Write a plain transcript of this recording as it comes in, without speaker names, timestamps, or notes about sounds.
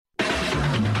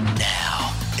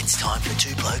It's time for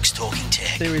Two Blokes Talking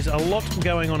Tech. There is a lot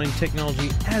going on in technology,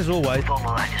 as always. With all the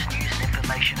latest news and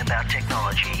information about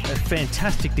technology. It's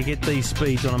fantastic to get these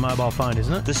speeds on a mobile phone,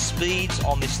 isn't it? The speeds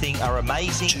on this thing are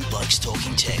amazing. Two Blokes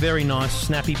Talking Tech. Very nice,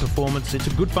 snappy performance. It's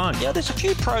a good phone. Yeah, there's a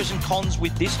few pros and cons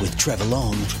with this. With Trevor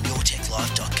Long from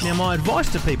YourTechLife.com. Now, my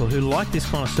advice to people who like this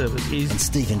kind of service is... And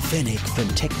Stephen Fennick from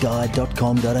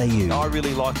TechGuide.com.au. I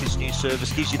really like this new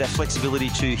service. Gives you that flexibility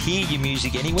to hear your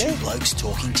music anywhere. Two Blokes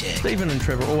Talking Tech. Stephen and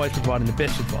Trevor always providing the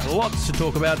best advice. Lots to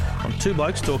talk about on Two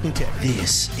Blokes Talking Tech.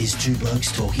 This is Two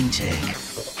Blokes Talking Tech.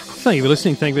 Thank you for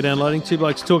listening. Thank you for downloading Two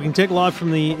Blokes Talking Tech live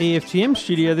from the EFTM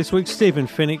studio this week. Stephen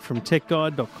Fennick from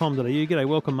TechGuide.com.au. G'day,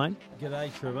 welcome, mate.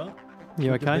 G'day, Trevor.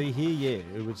 You Good okay? to be here,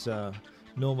 yeah. It was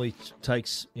normally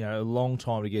takes a long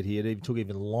time to get here. It took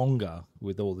even longer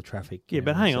with all the traffic. Yeah,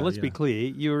 but hang on, let's be clear.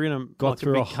 You were in a Got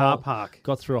big car park.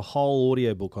 Got through a whole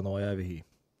audiobook on the way over here.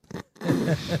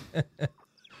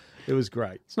 It was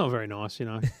great. It's not very nice, you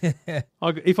know.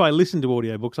 If I listen to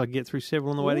audiobooks, I can get through several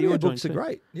on the way to your joint. Audiobooks are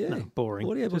great. Yeah, No, boring.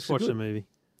 Audiobooks Just are watch good. the movie.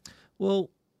 Well,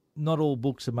 not all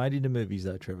books are made into movies,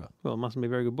 though, Trevor. Well, it mustn't be a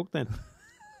very good book then.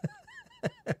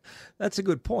 That's a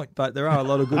good point, but there are a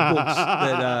lot of good books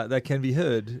that can be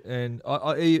heard, and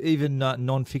even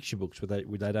non-fiction books where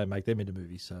they don't make them into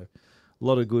movies. So, a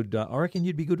lot of good. I reckon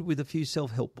you'd be good with a few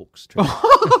self-help books, Trevor.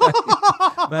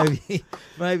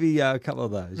 maybe a couple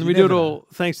of those. And we do it all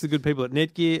thanks to the good people at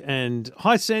Netgear and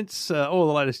Hisense, all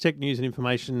the latest tech news and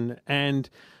information, and,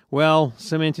 well,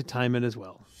 some entertainment as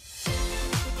well.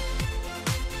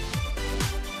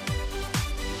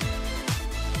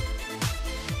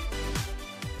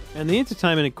 And the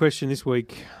entertainment in question this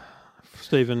week,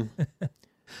 Stephen,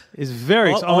 is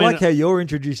very I exciting. like how you're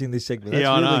introducing this segment. That's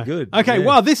I really know. good. Okay, Yeah.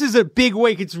 well, this is a big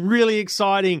week. It's really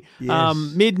exciting. Yes.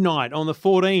 Midnight on the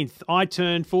 14th, I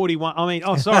turned 41.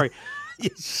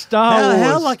 Star Wars.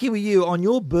 How lucky were you? On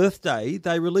your birthday,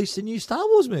 they released a new Star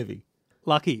Wars movie.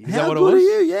 Lucky. Is How that what good it was?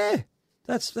 are you? Yeah.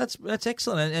 That's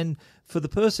excellent. And for the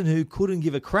person who couldn't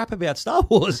give a crap about Star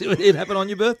Wars, it happened on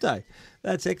your birthday.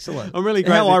 That's excellent. I'm really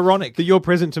glad. How ironic. that your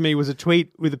present to me was a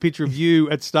tweet with a picture of you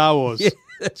at Star Wars. Yeah,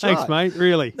 that's Thanks, right. mate.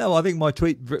 Really. No, I think my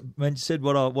tweet said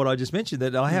what I just mentioned,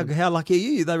 that how lucky are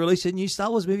you? They released a new Star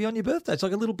Wars movie on your birthday. It's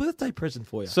like a little birthday present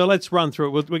for you. So let's run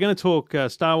through it. We're going to talk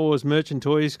Star Wars merch and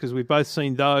toys because we've both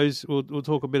seen those. We'll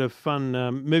talk a bit of fun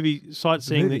movie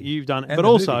sightseeing that you've done, And but the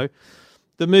also movie.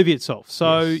 the movie itself.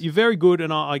 So Yes. you're very good,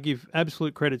 and I give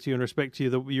absolute credit to you and respect to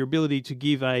you, your ability to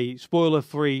give a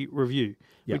spoiler-free review,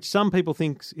 Yep. which some people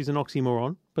think is an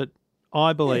oxymoron, but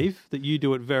I believe that you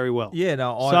do it very well. Yeah,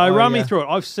 no. Run me through it.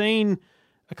 I've seen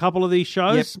a couple of these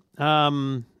shows.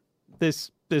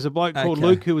 There's a bloke called Okay.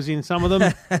 Luke who was in some of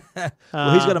them.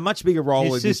 Well, he's got a much bigger role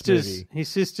in His this movie.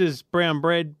 sister's brown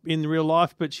bread in real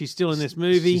life, but she's still in this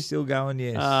movie. She's still going,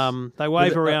 yes. They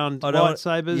wave But, around I don't-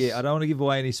 lightsabers. Yeah, I don't want to give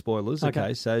away any spoilers. Okay.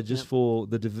 Okay, so just for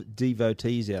the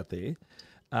devotees out there,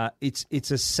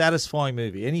 it's a satisfying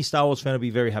movie. Any Star Wars fan will be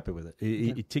very happy with it.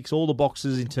 It ticks all the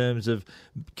boxes in terms of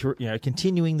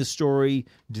continuing the story,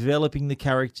 developing the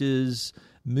characters,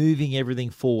 moving everything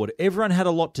forward. Everyone had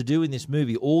a lot to do in this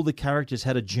movie. All the characters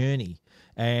had a journey.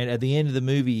 And at the end of the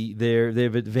movie,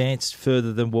 they've advanced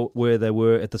further than where they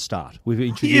were at the start. We've You'd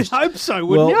introduced. hope so,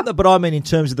 wouldn't you? But I mean, in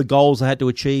terms of the goals they had to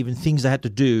achieve and things they had to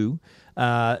do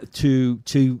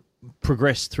to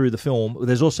progress through the film.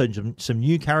 There's also some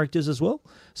new characters as well,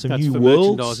 some That's new for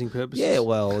worlds. merchandising purposes. Yeah,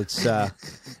 well, it's.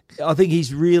 I think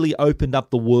he's really opened up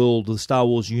the world of the Star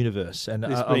Wars universe, and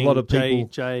This a being lot of people.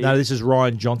 J.J. No, this is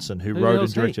Ryan Johnson who Who the wrote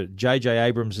hell's and directed. J.J.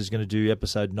 Abrams is going to do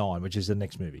Episode 9, which is the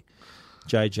next movie.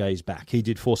 JJ's back. He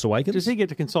did Force Awakens. Does he get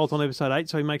to consult on episode 8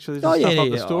 so he makes sure there's stuff up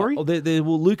the story? Well,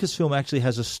 Lucasfilm actually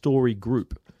has a story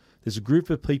group. There's a group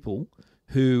of people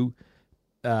who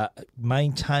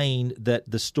maintain that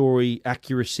the story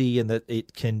accuracy and that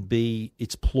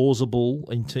it's plausible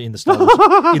in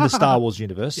the Star Wars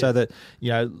universe, so that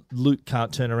Luke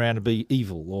can't turn around and be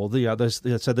evil, or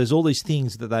so there's all these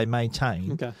things that they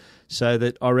maintain. Okay. So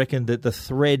that I reckon that the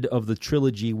thread of the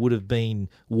trilogy would have been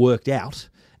worked out.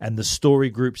 And the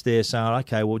story groups there saying,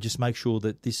 okay, well, just make sure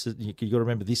that you got to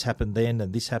remember this happened then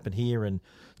and this happened here, and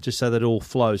just so that it all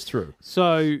flows through.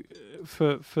 So,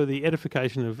 for the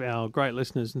edification of our great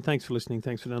listeners, and thanks for listening,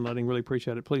 thanks for downloading, really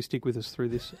appreciate it. Please stick with us through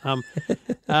this.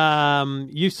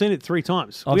 You've seen it 3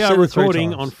 times. I've We are seen it 3 recording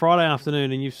times. on Friday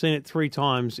afternoon, and you've seen it 3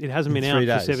 times. It hasn't been In out 3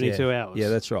 for days, 72 hours. Yeah,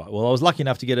 that's right. Well, I was lucky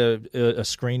enough to get a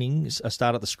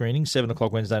start at the screening, 7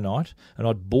 o'clock Wednesday night, and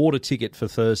I'd bought a ticket for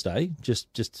Thursday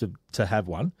just to have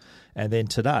one. And then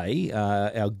today,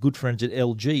 our good friends at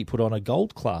LG put on a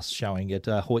gold class showing at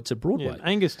Hoyts at Broadway. Yeah,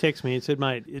 Angus texted me and said,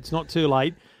 mate, it's not too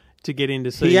late. to get in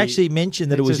to see. He actually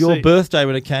mentioned that it was your birthday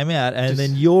when it came out, and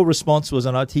then your response was,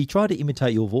 and he tried to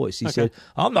imitate your voice. He said,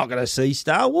 "I'm not going to see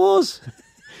Star Wars."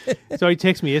 So he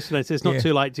texted me yesterday and said, it's not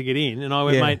too late to get in. And I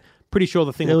went, mate, pretty sure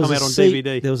the thing There will was come a out on seat-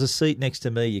 DVD. There was a seat next to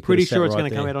me. You could Pretty have sat sure it's right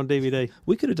going to come there. out on DVD.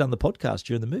 We could have done the podcast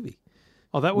during the movie.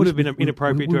 Oh, that would have been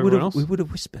inappropriate to everyone else. We would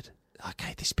have whispered,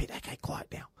 "Okay, this bit. Okay, quiet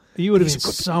now." You would have He's been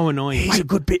a good- so annoying. Here's a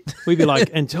good bit. We'd be like,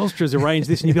 and Telstra's arranged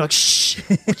this, and you'd be like, shh,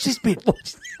 what's this bit?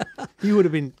 You would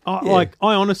have been, I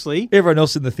honestly, Everyone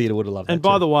else in the theatre would have loved it. and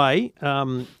by the way,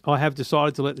 I have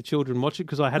decided to let the children watch it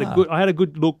because I had a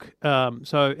good look.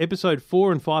 So episode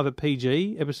 4 and 5 are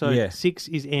PG, episode 6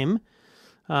 is M.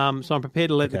 So I'm prepared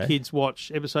to let the kids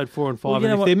watch episode 4 and 5, Well, you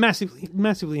and know if they're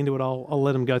massively into it, I'll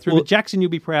let them go through. Well- But Jackson, you'll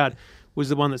be proud, was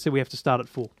the one that said we have to start at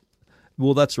 4.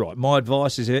 Well, that's right. My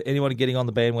advice is anyone getting on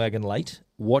the bandwagon late,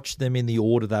 watch them in the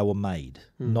order they were made,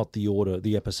 not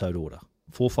the episode order.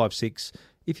 4, 5, 6.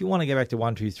 If you want to go back to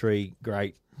 1, 2, 3,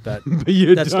 great. But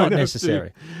you that's don't not have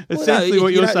necessary. to. Essentially,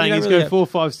 what you're saying is go 4,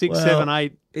 5, 6, 7,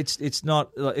 8. It's not.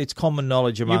 It's common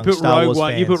knowledge You among put Star Wars Rogue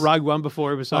One. fans. You put Rogue One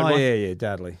before episode 1. Yeah,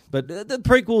 totally. But the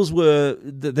prequels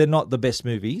they're not the best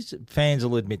movies. Fans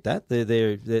will admit that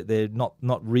they're not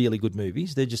really good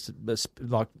movies. They're just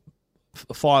like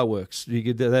fireworks.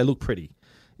 They look pretty.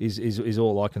 Is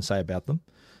all I can say about them.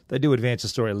 They do advance the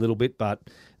story a little bit, but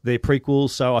they're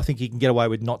prequels, so I think you can get away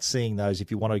with not seeing those if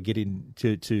you want to get in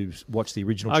to watch the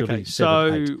original trilogy. Okay,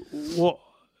 7, 8. what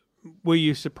were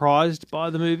you surprised by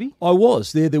the movie? I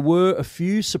was. There were a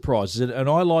few surprises, and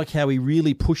I like how he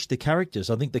really pushed the characters.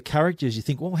 I think the characters, you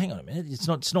think, well, hang on a minute, it's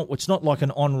not like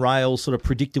an on rail sort of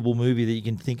predictable movie that you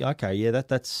can think, okay, yeah,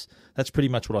 that's pretty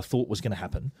much what I thought was going to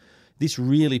happen. This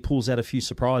really pulls out a few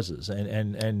surprises,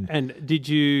 And did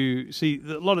you see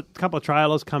a couple of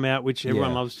trailers come out, which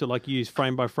everyone loves to use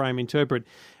frame by frame interpret?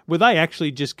 Were they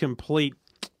actually just complete?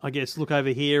 I guess look over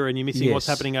here, and you're missing what's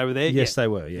happening over there. Yes, they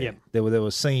were. Yeah, Yep. there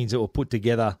were scenes that were put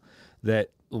together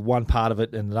that one part of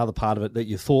it and another part of it that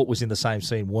you thought was in the same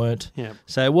scene weren't. Yep.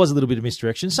 So it was a little bit of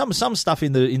misdirection. Some stuff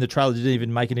in the trailer didn't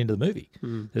even make it into the movie.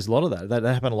 There's a lot of that. That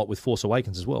happened a lot with Force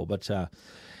Awakens as well, but.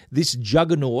 This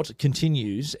juggernaut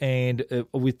continues, and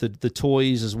with the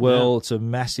toys as well, it's a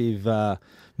massive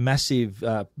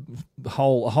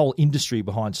whole industry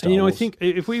behind Star Wars. I think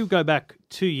if we go back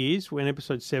 2 years when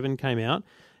Episode 7 came out,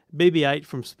 BB-8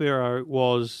 from Sparrow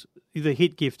was the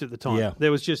hit gift at the time. Yeah.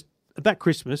 There was just that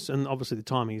Christmas, and obviously the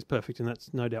timing is perfect, and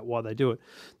that's no doubt why they do it.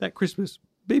 That Christmas,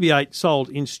 BB-8 sold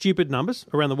in stupid numbers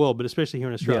around the world, but especially here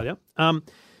in Australia. Yeah.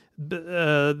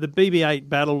 The BB-8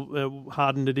 Battle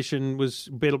Hardened Edition was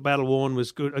Battle Worn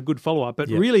was a good follow up, but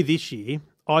really this year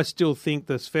I still think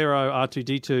the Sphero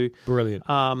R2D2 brilliant,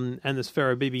 and the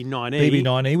Sphero BB-9E,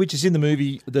 BB-9E, which is in the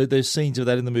movie. There's scenes of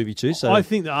that in the movie too. So I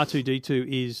think the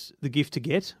R2D2 is the gift to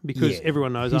get because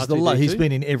everyone knows R2D2. He's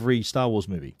been in every Star Wars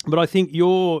movie. But I think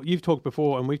you've talked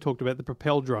before, and we've talked about the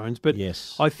Propel drones. But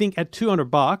I think at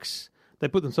 $200, they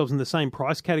put themselves in the same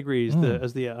price category as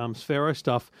the Sphero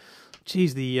stuff.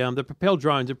 Geez, the Propel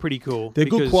drones are pretty cool. They're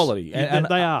good quality. And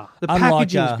they are. The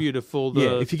packaging's beautiful.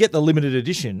 If you get the limited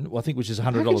edition, I think, which is $100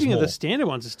 packaging more. Of the standard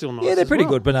ones are still nice. Yeah, they're pretty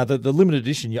well. good. But no, the limited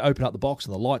edition, you open up the box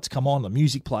and the lights come on, the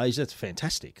music plays. That's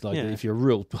fantastic. If you're a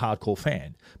real hardcore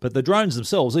fan. But the drones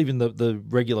themselves, even the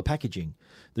regular packaging,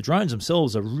 the drones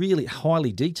themselves are really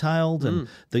highly detailed, and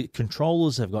the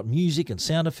controllers have got music and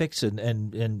sound effects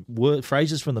and word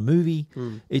phrases from the movie.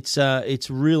 It's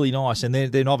really nice, and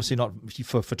they're obviously not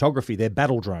for photography. They're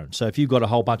battle drones. So if you've got a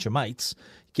whole bunch of mates,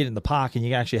 get in the park and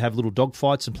you can actually have little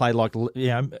dogfights and play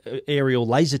aerial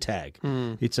laser tag.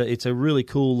 It's a really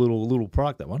cool little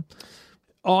product, that one.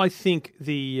 I think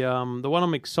the one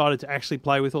I'm excited to actually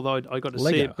play with, although I got to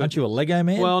Lego. see it. Aren't you a Lego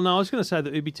man? Well, no, I was going to say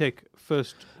the Ubitech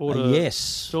First Order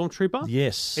Stormtrooper.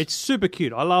 Yes. It's super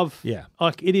cute. I love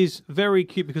it is very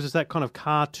cute because it's that kind of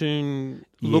cartoon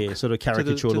look. Sort of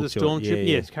caricature to the look to Stormtrooper. it.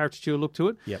 It's caricature look to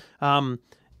it. Yep.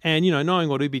 And, knowing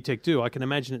what Ubitech do, I can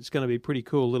imagine it's going to be a pretty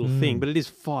cool little thing, but it is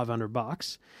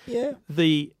 $500. Yeah.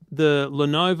 The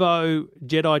Lenovo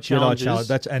Jedi Challengers.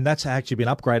 That's actually been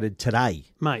upgraded today.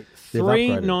 Mate, They've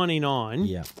 $399.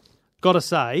 Yeah. Got to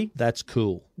say, that's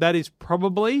cool. That is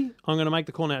probably, I'm going to make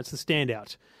the call now, it's the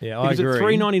standout. Yeah, I agree. Because at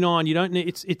 $399, you don't need,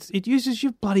 it uses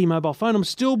your bloody mobile phone. I'm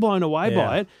still blown away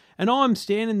by it. And I'm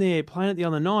standing there playing it the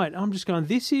other night. I'm just going,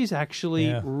 this is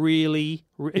actually really,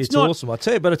 it's not awesome. I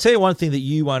tell you one thing that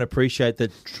you won't appreciate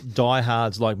that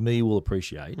diehards like me will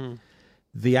appreciate.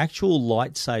 The actual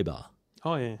lightsaber.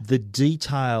 Oh, yeah. The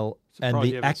detail and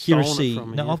the accuracy.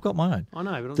 I've got my own. I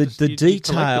know, but the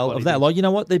detail of that. Like, you know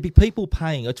what? There'd be people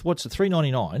paying. It's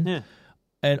 $3.99. Yeah.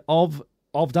 And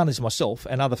I've done this myself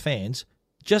and other fans.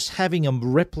 just having a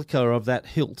replica of that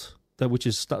hilt, which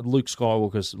is Luke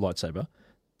Skywalker's lightsaber,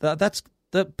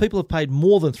 that people have paid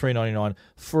more than $3.99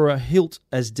 for a hilt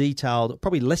as detailed,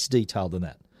 probably less detailed than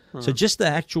that. So just the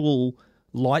actual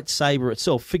lightsaber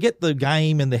itself, forget the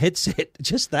game and the headset,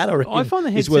 just that I find the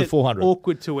is worth headset $400.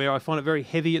 awkward to wear. I find it very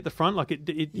heavy at the front. Like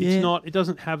it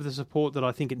doesn't have the support that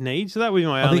I think it needs. So that would be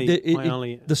my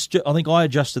only. I think I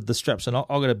adjusted the straps, and I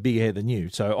got a bigger head than you,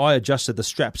 so I adjusted the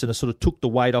straps and I sort of took the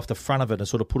weight off the front of it and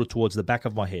sort of put it towards the back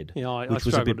of my head, which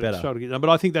was a bit better. To get done, but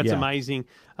I think that's amazing.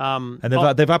 And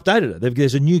they've updated it.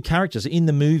 There's a new characters in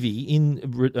the movie in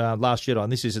Last Jedi,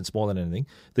 and this isn't spoiling anything.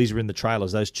 These are in the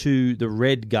trailers. Those two, the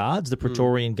red guards, the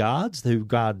Praetorian guards who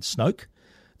guard Snoke.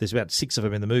 There's about 6 of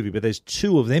them in the movie, but there's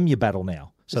 2 of them you battle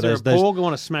now. So is there a Porg? I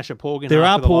want to smash a Porg in there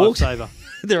half are with Porgs. a lifesaver.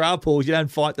 There are Porgs. You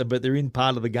don't fight them, but they're in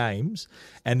part of the games.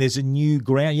 And there's a new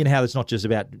ground. You know how it's not just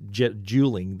about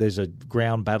dueling. There's a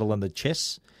ground battle and the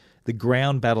chess. The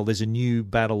ground battle, there's a new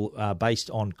battle based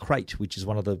on Crate, which is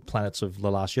one of the planets of The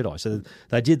Last Jedi. So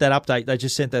they did that update. They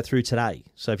just sent that through today.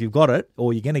 So if you've got it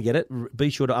or you're going to get it,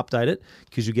 be sure to update it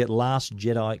because you get Last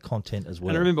Jedi content as well.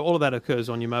 And remember, all of that occurs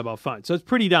on your mobile phone. So it's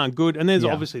pretty darn good. And there's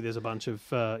obviously a bunch of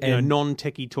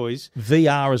non-techie toys.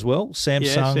 VR as well.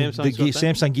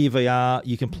 Samsung Gear VR,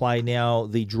 you can play now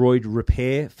the Droid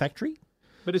Repair Factory.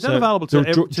 But is that available to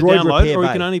download, or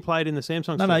you can only play it in the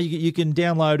Samsung store? No, you can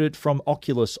download it from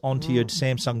Oculus onto your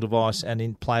Samsung device and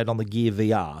then play it on the Gear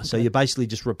VR. Okay. So you're basically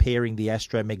just repairing the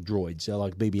astromech droids,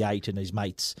 like BB-8 and his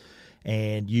mates,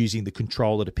 and using the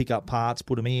controller to pick up parts,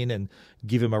 put them in, and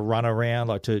give them a run around.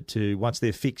 Like to once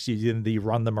they're fixed, you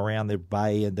run them around their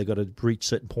bay, and they've got to reach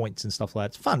certain points and stuff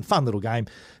like that. It's fun little game,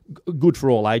 good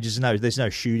for all ages. No, there's no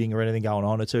shooting or anything going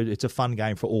on. It's a fun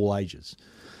game for all ages.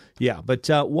 Yeah, but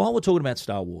while we're talking about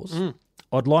Star Wars,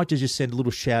 I'd like to just send a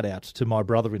little shout out to my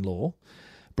brother-in-law.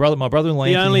 My brother-in-law,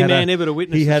 the Anthony, only man ever to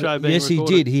witness the show being recorded. Yes, he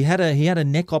did. He had a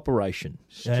neck operation,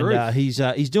 and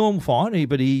he's doing fine.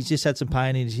 But he's just had some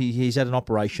pain, and he's had an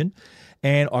operation.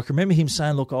 And I can remember him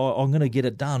saying, "Look, I'm going to get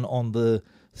it done on the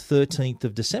 13th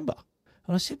of December."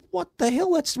 And I said, "What the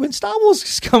hell? That's when Star Wars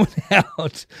is coming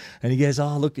out." And he goes,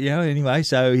 "Oh, look, anyway."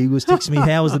 So he was texting me,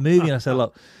 "How was the movie?" And I said,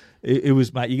 "Look." It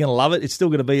was, mate, you're going to love it. It's still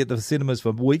going to be at the cinemas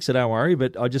for weeks, so don't worry.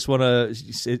 But I just want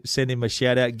to send him a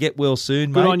shout-out. Get well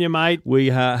soon, mate. Good on you, mate. We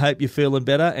hope you're feeling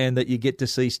better and that you get to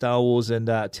see Star Wars and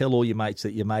tell all your mates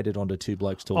that you made it onto Two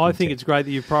Blokes Talking Tech. I think it's great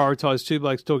that you've prioritised Two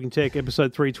Blokes Talking Tech,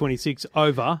 episode 326,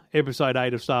 over episode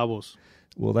 8 of Star Wars.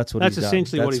 Well, that's what he's done.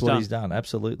 Essentially what he's done.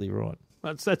 Absolutely right.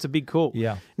 That's a big call.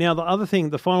 Yeah. Now,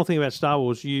 the final thing about Star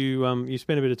Wars, you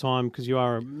spent a bit of time, because you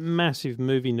are a massive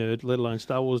movie nerd, let alone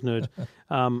Star Wars nerd,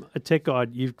 a tech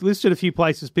guide. You've listed a few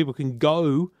places people can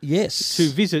go to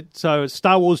visit. So it's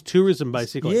Star Wars tourism,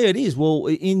 basically. Yeah, it is. Well,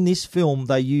 in this film,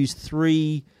 they use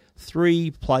three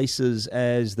places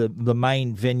as the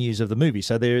main venues of the movie.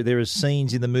 So there are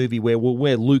scenes in the movie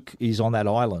where Luke is on that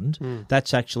island.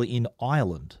 That's actually in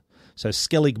Ireland. So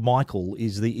Skellig Michael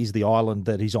is the island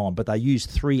that he's on, but they used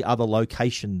 3 other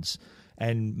locations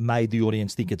and made the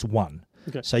audience think it's one.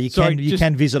 Okay. So you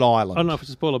can visit Ireland. I don't know if it's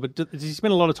a spoiler, but does he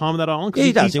spend a lot of time on that island? Yeah,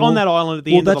 he does. He's on that island at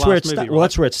the end of the last movie, right? Well,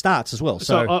 that's where it starts as well.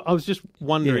 So I was just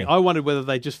wondering. Yeah. I wondered whether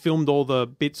they just filmed all the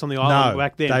bits on the island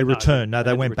back then. They returned. No,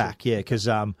 they went back. Yeah, because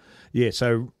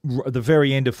so the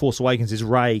very end of Force Awakens is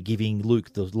Rey giving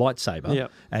Luke the lightsaber,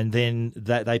 and then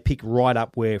they pick right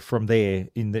up where from there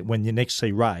when you next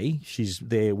see Rey, she's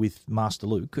there with Master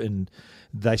Luke, and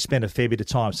they spend a fair bit of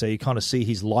time, so you kind of see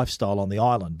his lifestyle on the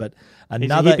island. But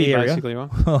another area, basically, right?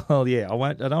 Well, yeah,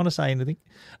 I don't want to say anything.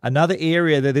 Another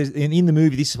area that is in the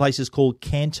movie, this place is called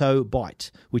Canto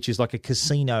Bight, which is like a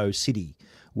casino city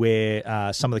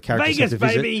where some of the characters Vegas, have to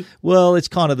visit. Baby. Well, it's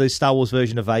kind of the Star Wars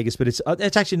version of Vegas, but it's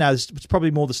actually it's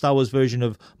probably more the Star Wars version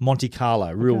of Monte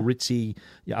Carlo, real ritzy,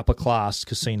 upper class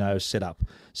casino setup.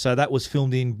 So that was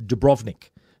filmed in Dubrovnik.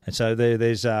 And so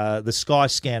there's the Sky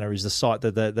Scanner is the site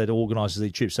that organises the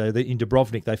trip. So in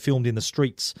Dubrovnik, they filmed in the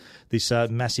streets this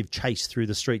massive chase through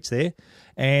the streets there.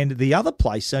 And the other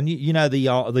place, and you've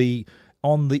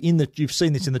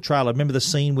seen this in the trailer. Remember the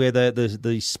scene where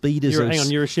the speeders? Hang on,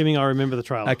 you're assuming I remember the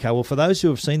trailer. Okay, well, for those who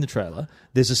have seen the trailer,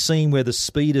 there's a scene where the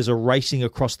speeders are racing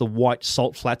across the white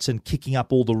salt flats and kicking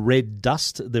up all the red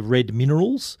dust, the red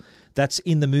minerals. That's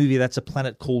in the movie. That's a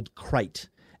planet called Crate,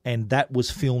 and that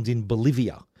was filmed in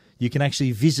Bolivia. You can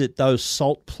actually visit those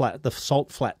salt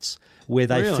flats where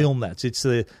they film that. It's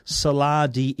the Salar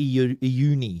de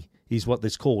Uyuni is what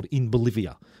it's called in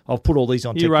Bolivia. I've put all these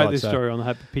on. You wrote this story on the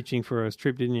Hope of Pitching for a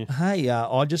trip, didn't you? Hey,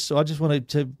 I just wanted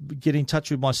to get in touch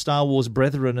with my Star Wars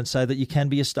brethren and say that you can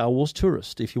be a Star Wars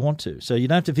tourist if you want to. So you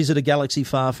don't have to visit a galaxy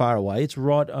far, far away. It's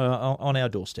right on our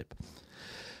doorstep.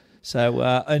 So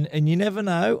and you never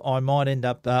know. I might end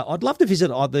up. I'd love to visit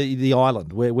the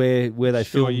island where they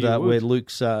Sure filmed you would. where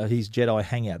Luke's his Jedi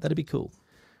hangout. That'd be cool.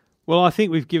 Well, I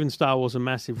think we've given Star Wars a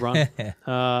massive run.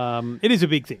 It is a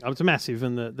big thing. It's massive,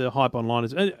 and the hype online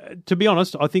is. To be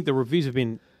honest, I think the reviews have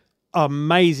been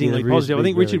amazingly Yeah, the reviews positive. I have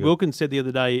think been Richard very good. Wilkins said the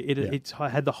other day it's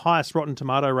had the highest Rotten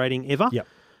Tomato rating ever. Yep.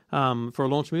 For a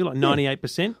launch movie, like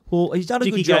 98%. Well, he's done a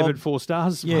Dickie good job. gave it 4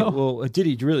 stars as Yeah, well. well, did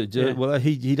he really? Yeah. Well,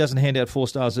 he doesn't hand out 4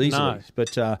 stars easily. No.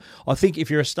 But I think if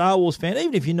you're a Star Wars fan,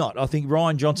 even if you're not, I think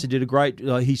Ryan Johnson did a great.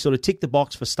 He sort of ticked the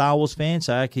box for Star Wars fans.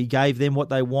 So he gave them what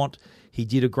they want. He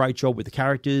did a great job with the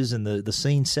characters and the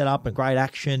scene setup and great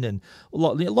action and a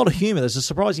lot of humour. There's a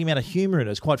surprising amount of humour in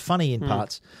it. It's quite funny in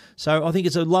parts. So I think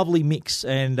it's a lovely mix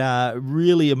and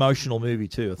really emotional movie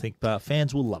too. I think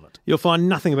fans will love it. You'll find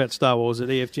nothing about Star Wars at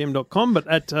efgm.com, but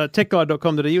at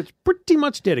techguide.com.au, it's pretty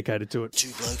much dedicated to it.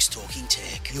 Two Blokes Talking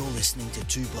Tech. You're listening to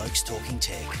Two Blokes Talking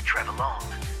Tech. With Trevor Long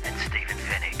and Stephen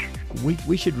Fennick.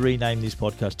 We should rename this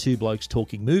podcast Two Blokes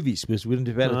Talking Movies because we're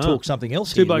about to talk something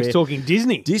else Two here. Blokes where Talking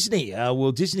Disney. Disney.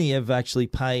 Well, Disney have actually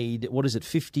paid, what is it,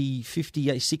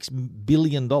 $56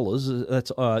 billion,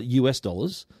 that's US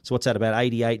dollars. So what's that, about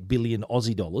 88 billion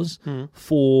Aussie dollars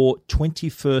for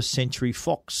 21st Century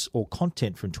Fox or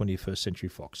content from 21st Century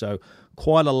Fox. So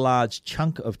quite a large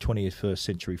chunk of 21st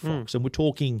Century Fox. And we're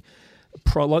talking,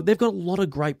 they've got a lot of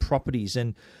great properties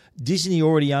and Disney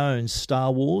already owns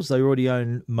Star Wars. They already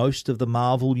own most of the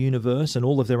Marvel universe and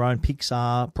all of their own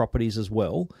Pixar properties as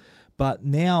well. But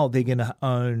now they're going to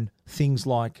own things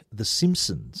like The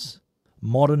Simpsons,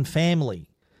 Modern Family,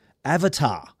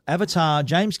 Avatar.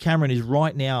 James Cameron is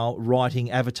right now writing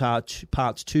Avatar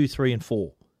parts 2, 3, and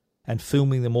 4 and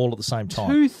filming them all at the same time.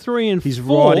 2, 3, and 4. He's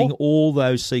writing all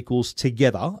those sequels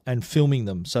together and filming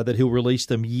them so that he'll release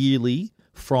them yearly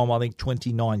from, I think,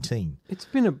 2019. It's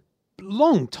been a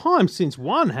long time since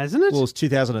one, hasn't it? Well, it's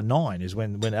 2009 is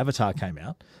when Avatar came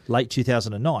out, late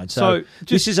 2009. So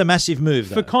this is a massive move,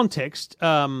 though. For context,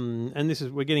 and this is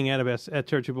we're getting out of our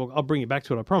territory. I'll bring you back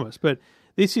to it, I promise. But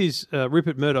this is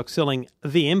Rupert Murdoch selling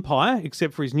the Empire,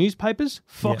 except for his newspapers,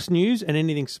 Fox News, and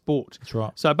anything sport. That's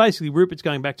right. So basically, Rupert's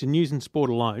going back to news and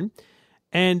sport alone.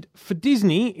 And for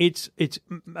Disney, it's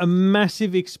a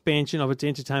massive expansion of its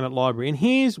entertainment library. And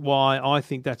here's why I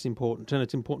think that's important, and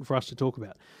it's important for us to talk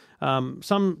about.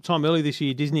 Sometime earlier this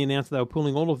year, Disney announced they were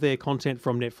pulling all of their content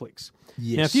from Netflix.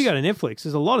 Yes. Now, if you go to Netflix,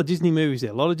 there's a lot of Disney movies there,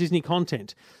 a lot of Disney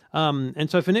content. And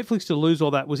so for Netflix to lose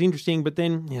all that was interesting, but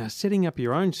then setting up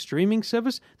your own streaming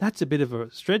service, that's a bit of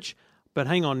a stretch. But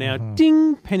hang on now,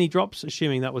 ding, penny drops,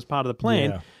 assuming that was part of the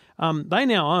plan. Yeah. They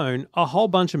now own a whole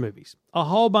bunch of movies, a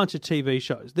whole bunch of TV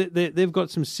shows. They've got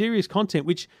some serious content,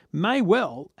 which may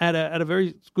well, at a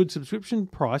very good subscription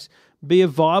price, be a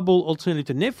viable alternative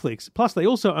to Netflix. Plus, they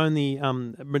also own the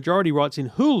majority rights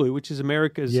in Hulu, which is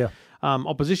America's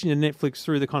opposition to Netflix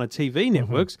through the kind of TV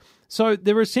networks. So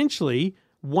they're essentially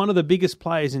one of the biggest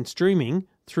players in streaming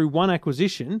through one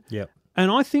acquisition. Yep.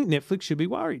 And I think Netflix should be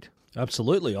worried.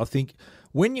 Absolutely. I think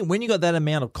when you got that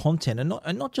amount of content,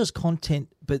 and not just content,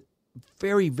 but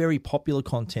very, very popular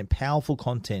content, powerful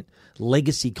content,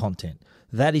 legacy content,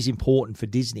 that is important for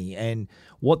Disney. And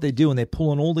what they're doing, they're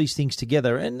pulling all these things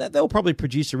together, and they'll probably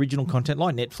produce original content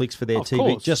like Netflix for their TV,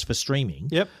 course. just for streaming.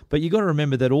 Yep. But you got to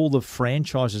remember that all the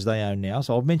franchises they own now,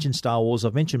 so I've mentioned Star Wars,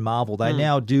 I've mentioned Marvel, they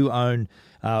now do own,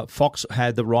 Fox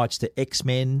had the rights to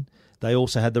X-Men. They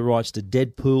also had the rights to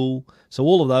Deadpool. So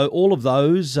all of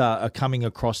those are coming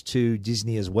across to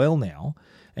Disney as well now.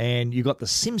 And you've got The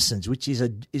Simpsons, which is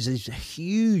a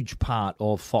huge part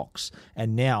of Fox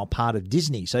and now part of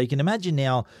Disney. So you can imagine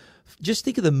now, just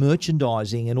think of the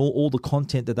merchandising and all the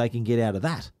content that they can get out of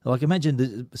that. Like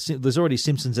imagine there's already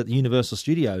Simpsons at the Universal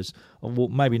Studios. Well,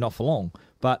 maybe not for long.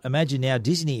 But imagine now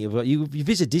Disney, you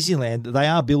visit Disneyland, they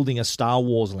are building a Star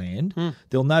Wars land.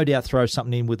 They'll no doubt throw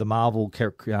something in with the Marvel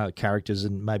characters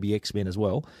and maybe X-Men as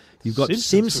well. You've got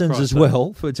Simpsons as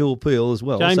well to appeal as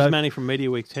well. James Manning from Media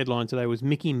Week's headline today was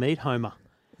Mickey Meet Homer.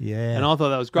 Yeah. And I thought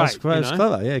that was great. That's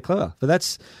clever, yeah, clever. But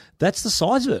that's the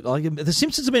size of it. Like the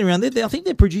Simpsons have been around. I think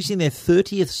they're producing their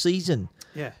 30th season.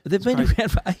 Yeah, they've been around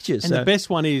for ages. And the best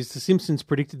one is The Simpsons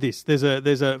predicted this. There's a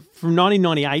from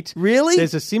 1998. Really?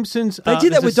 There's a Simpsons. They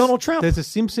did that with Donald Trump. There's a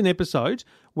Simpson episode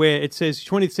where it says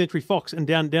 20th Century Fox, and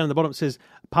down at the bottom it says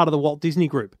part of the Walt Disney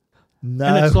Group. No,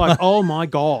 and it's like, oh my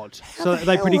god! So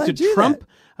they predicted do Trump,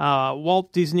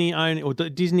 Walt Disney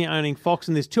Disney owning Fox,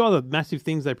 and there's two other massive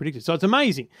things they predicted. So it's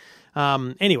amazing.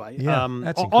 Anyway,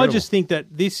 that's I incredible. just think that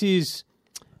this is.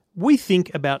 We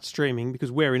think about streaming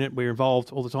because we're in it, we're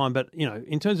involved all the time. But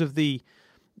in terms of the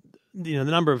the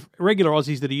number of regular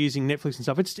Aussies that are using Netflix and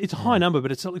stuff, it's a high number,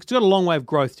 but it's got a long way of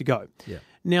growth to go. Yeah.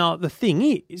 Now, the thing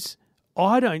is,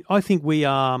 I think we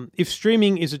are, if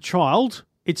streaming is a child,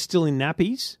 it's still in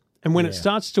nappies. And when it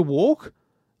starts to walk,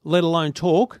 let alone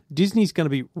talk, Disney's going to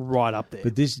be right up there.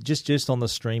 But this just on the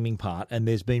streaming part, and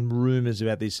there's been rumours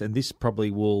about this, and this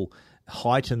probably will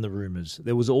heighten the rumours.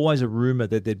 There was always a rumour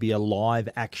that there'd be a live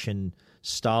action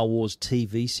Star Wars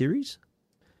TV series.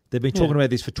 They've been talking about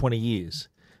this for 20 years.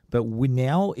 But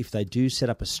now, if they do set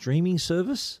up a streaming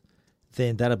service,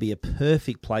 then that'll be a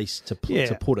perfect place to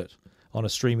put it on a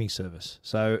streaming service.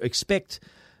 So expect,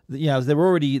 they're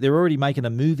already making a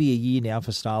movie a year now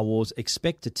for Star Wars.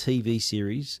 Expect a TV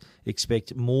series.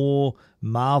 Expect more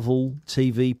Marvel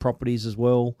TV properties as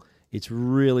well. It's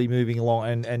really moving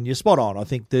along, and you're spot on. I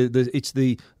think it's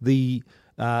the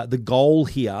goal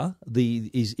here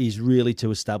is really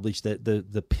to establish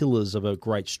the pillars of a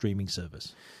great streaming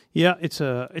service. Yeah, it's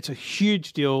a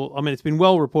huge deal. I mean, it's been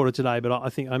well reported today, but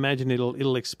I imagine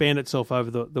it'll expand itself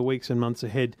over the weeks and months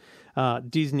ahead.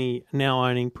 Disney now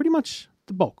owning pretty much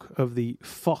the bulk of the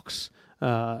Fox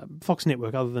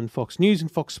network, other than Fox News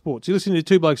and Fox Sports. You're listening to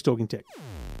Two Blokes Talking Tech.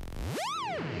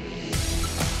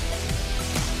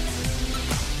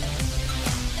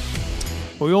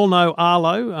 Well, we all know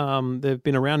Arlo. They've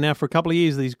been around now for a couple of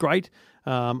years. These great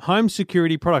home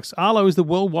security products. Arlo is the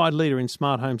worldwide leader in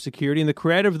smart home security and the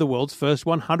creator of the world's first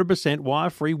 100%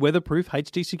 wire-free, weatherproof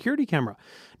HD security camera.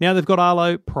 Now they've got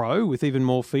Arlo Pro with even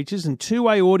more features, and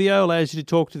two-way audio allows you to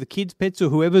talk to the kids, pets, or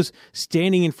whoever's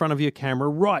standing in front of your camera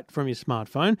right from your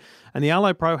smartphone. And the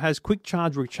Arlo Pro has quick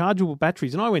charge rechargeable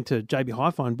batteries. And I went to JB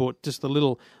Hi-Fi and bought just a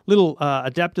little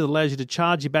adapter that allows you to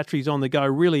charge your batteries on the go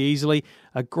really easily.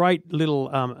 A great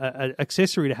little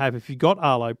accessory to have if you've got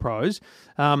Arlo Pros.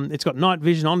 It's got night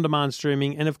vision, on-demand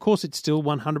streaming, and of course it's still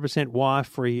 100%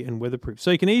 wire-free and weatherproof. So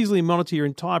you can easily monitor your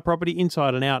entire property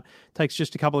inside and out. It takes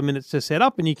just a couple of minutes to set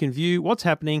up, and you can view what's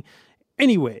happening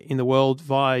anywhere in the world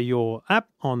via your app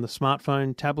on the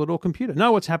smartphone, tablet, or computer.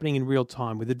 Know what's happening in real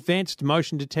time with advanced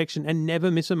motion detection, and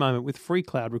never miss a moment with free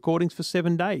cloud recordings for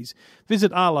 7 days.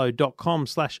 Visit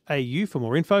arlo.com/au for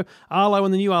more info. Arlo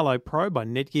and the new Arlo Pro by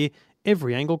Netgear.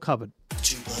 Every angle covered.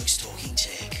 Two Blokes Talking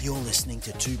Tech. You're listening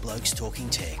to Two Blokes Talking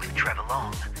Tech. With Trevor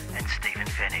Long and Stephen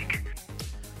Fennick.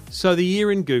 So the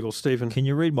year in Google, Stephen. Can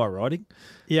you read my writing?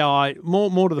 Yeah,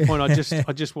 more to the point.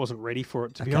 I just wasn't ready for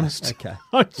it, to be honest. Okay,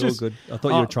 It's all good. I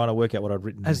thought you were trying to work out what I'd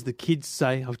written. As the kids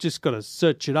say, I've just got to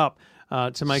search it up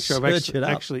to make sure I've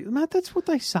actually. Matt, that's what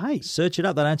they say. Search it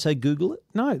up. They don't say Google it.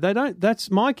 No, they don't.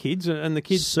 That's my kids and the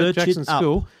kids Search at Jackson it up.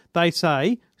 School. They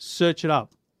say search it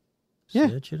up. Yeah.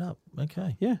 Search it up.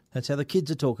 Okay. Yeah. That's how the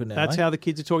kids are talking now. That's eh? how the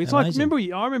kids are talking. It's Amazing.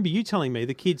 like I remember you telling me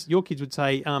your kids would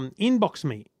say inbox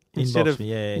me. Instead Inbox of me,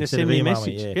 yeah. send Instead me a email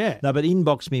message. Yeah. No, but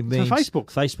inbox me means Facebook.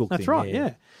 Facebook That's thing, right,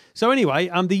 yeah. So anyway,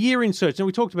 the year in search. Now,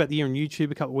 we talked about the year in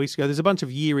YouTube a couple of weeks ago. There's a bunch of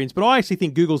year ins, but I actually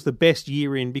think Google's the best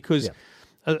year in because,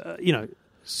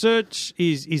 search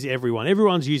is everyone.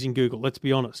 Everyone's using Google, let's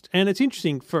be honest. And it's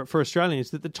interesting for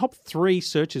Australians that the top 3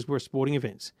 searches were sporting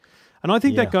events. And I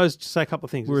think that goes to say a couple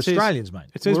of things. We're Australians, mate.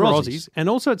 It says we're we're Aussies. Aussies. And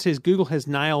also it says Google has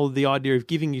nailed the idea of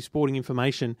giving you sporting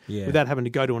information Yeah. without having to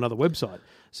go to another website.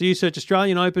 So you search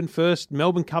Australian Open first,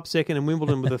 Melbourne Cup second, and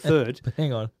Wimbledon with a third. But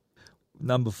hang on.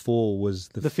 Number 4 was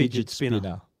the fidget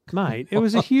spinner. Mate, it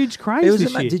was a huge craze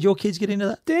this year. Did your kids get into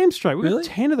that? Damn straight. We Really?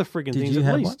 got 10 of the friggin' Did things you at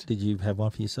have least. one? Did you have one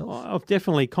for yourself? I've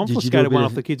definitely do a confiscated bit one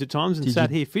of- off the kids at times and did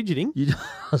sat you- here fidgeting. I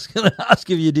was going to ask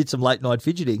if you did some late night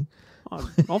fidgeting. I'm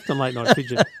often late night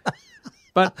fidget.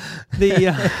 But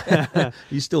the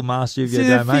You still master of see, your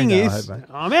the domain, thing though, is, I hope, mate.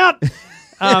 I'm out.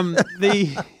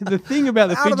 The thing about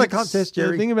the Out of the fidget contest,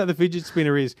 Jerry. the thing about the fidget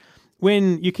spinner is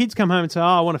when your kids come home and say, "Oh,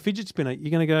 I want a fidget spinner,"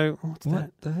 you're going to go, "What's that?"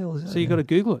 What the hell is that? So you've got to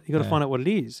Google it. You've got to find out what it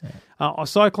is.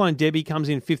 Cyclone Debbie comes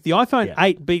in 5th. The iPhone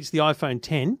 8 beats the iPhone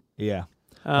 10. Yeah.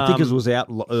 I think it was out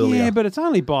earlier. Yeah, but it's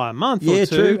only by a month Yeah, or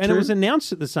 2, true, and true. it was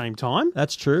announced at the same time.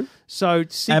 That's true. So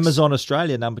 6, Amazon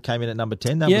Australia came in at number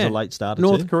 10. That was a late starter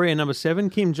North too. Korea number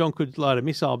 7. Kim Jong could load a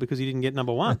missile because he didn't get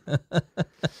number 1.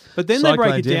 But then Cyclone they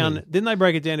break it Debbie. down. Then they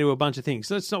break it down to a bunch of things.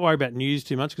 So let's not worry about news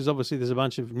too much because obviously there's a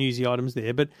bunch of newsy items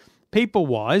there. But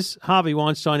people-wise, Harvey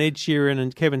Weinstein, Ed Sheeran,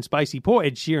 and Kevin Spacey. Poor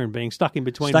Ed Sheeran being stuck in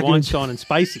between Stuck in- Weinstein and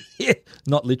Spacey. Yeah,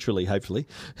 not literally, hopefully.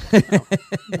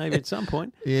 Maybe at some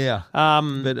point. Yeah.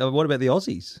 But what about the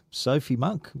Aussies? Sophie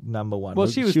Monk, number 1. Well,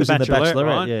 she was in the Bachelorette,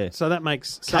 right? Yeah. So that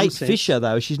makes some Kate sense. Fisher,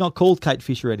 though, she's not called Kate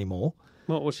Fisher anymore.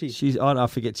 What was she? I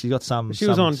forget. She's got some. She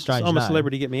was some on strange I'm a name.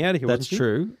 Celebrity, Get Me Out of Here. That's wasn't she?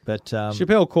 true. But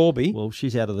Chappelle Corby, well,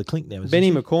 she's out of the clink now. Isn't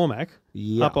Benny she? McCormack,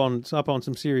 Yeah. up on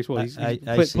some serious. Well, he's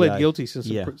ACA. pled guilty to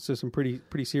some, Yeah. to some pretty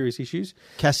serious issues.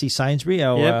 Cassie Sainsbury,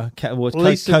 our Yep.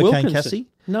 Lisa cocaine Wilkinson, Cassie.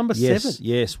 number Yes, 7.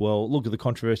 yes. Well, look at the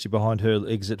controversy behind her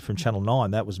exit from Channel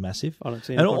 9. That was massive. I don't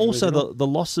see any And controversy also at all. the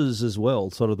losses as well,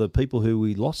 sort of the people who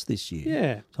we lost this year.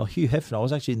 Yeah, So Hugh Hefner, I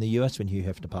was actually in the US when Hugh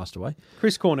Hefner passed away.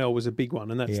 Chris Cornell was a big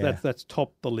one, and Yeah. that's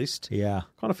topped the list. Yeah.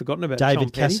 Kind of forgotten about Sean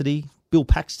David Petty. Cassidy, Bill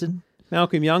Paxton.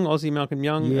 Malcolm Young, Aussie Malcolm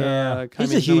Young. Yeah. came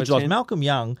He's in a huge number loss. 10. Malcolm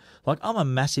Young, like I'm a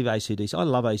massive AC/DC. I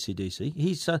love AC/DC.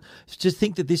 He's just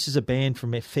think that this is a band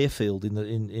from Fairfield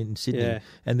in Sydney, Yeah.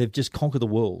 and they've just conquered the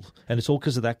world, and it's all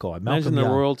because of that guy, Malcolm Imagine the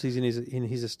Young. royalties in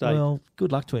his estate. Well,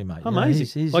 good luck to him, mate. You know,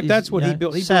 Amazing. he's- That's what you he know,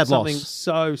 built. He sad built something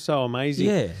loss. so amazing.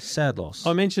 Yeah, sad loss.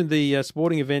 I mentioned the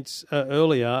sporting events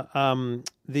earlier.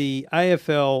 The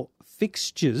AFL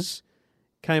fixtures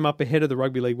came up ahead of the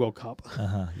Rugby League World Cup.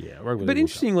 Yeah, rugby But league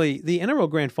interestingly, the NRL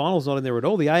Grand Final's not in there at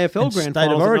all. The AFL World Cup. Grand And State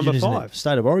of Final's at Origin number isn't 5. there.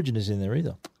 State of Origin is in there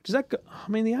either. Does that? I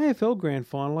mean, the AFL Grand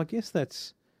Final. I guess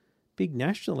that's big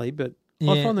nationally, but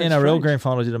Yeah, I find that NRL strange. Grand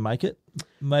Final didn't make it.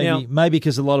 Now- Maybe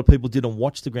because a lot of people didn't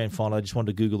watch the Grand Final. They just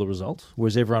wanted to Google the result,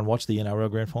 whereas everyone watched the NRL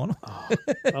Grand Final.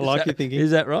 I like your thinking.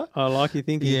 Is that right? I like your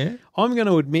thinking. Yeah. I'm going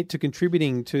to admit to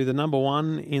contributing to the number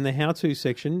 1 in the how-to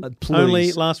section Please.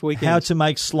 only last weekend. How to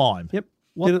make slime. Yep.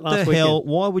 What Did it last the hell? weekend.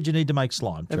 Why would you need to make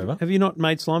slime, Trevor? Have you not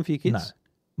made slime for your kids? No.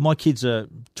 My kids are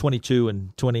 22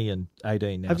 and 20 and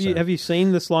 18 now. Have so- you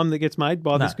seen the slime that gets made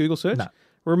by No. this Google search? No.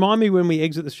 Remind me when we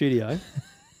exit the studio.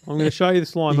 I'm going to show you the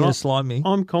slime. You're going and to slime me?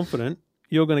 I'm confident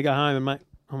you're going to go home and make.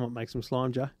 I might make some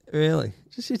slime, Joe. Really?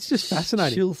 It's just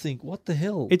fascinating. She'll think, what the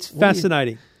hell? It's What are you-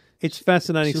 fascinating. It's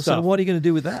fascinating She'll say, stuff. what are you going to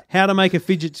do with that? How to make a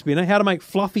fidget spinner. How to make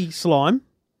fluffy slime.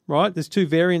 Right? There's 2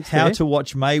 variants How there. to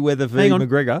watch Mayweather v. Hang on.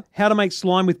 McGregor. How to make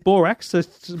slime with borax. So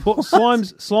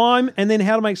slime, and then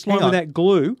how to make slime Hang on. without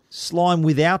glue. Slime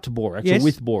without borax Yes. or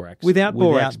with borax? Without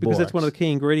borax, because that's one of the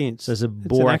key ingredients. So there's a It's an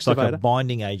borax like a activator.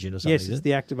 binding agent or something. Yes, is it's it?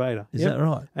 the activator. Is Yep. that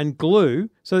right? And glue.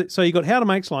 So you got how to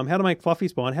make slime, how to make fluffy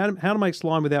slime, how to make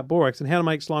slime without borax, and how to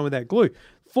make slime without glue.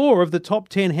 4 of the top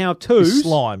 10 how-tos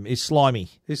Slime is slimy.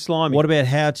 is slimy. What about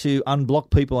how to unblock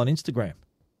people on Instagram?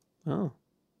 Oh,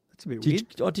 that's a bit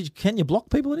weird. Can you block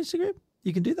people on Instagram?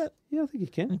 You can do that. Yeah, I think you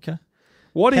can. Okay.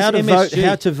 What is How to MSG? vote?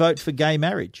 How to vote for gay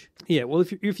marriage? Yeah, well,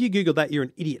 if you Google that, you're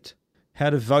an idiot. How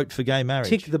to vote for gay marriage?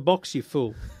 Tick the box, you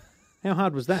fool. How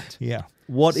hard was that? Yeah.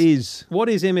 What is What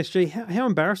is MSG? How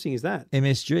embarrassing is that?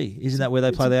 MSG? Isn't that where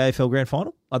they play the AFL Grand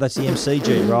Final? Oh, that's the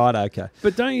MCG, right? Okay.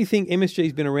 But don't you think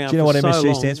MSG's been around Do you know for what so MSG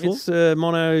long? stands for? It's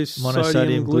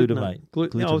monosodium glutamate.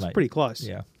 No, I was Glutamate. pretty close.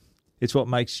 Yeah. It's what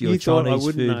makes your You thought Chinese I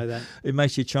wouldn't food. know that. It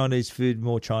makes your Chinese food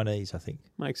more Chinese, I think.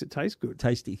 Makes it taste good.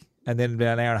 Tasty. And then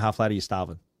about an hour and a half later, you're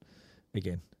starving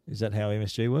again. Is that how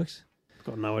MSG works?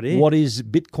 Got no idea. What is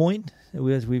Bitcoin?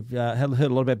 We've heard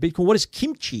a lot about Bitcoin. What is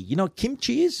kimchi? You know what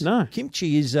kimchi is? No.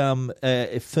 Kimchi is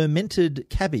a fermented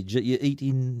cabbage that you eat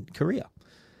in Korea.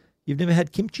 You've never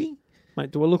had kimchi?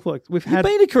 Mate, do I look like we've You've had?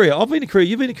 been to Korea. I've been to Korea.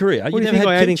 You've been to Korea. What do you never think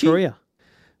I had had in kimchi? Korea?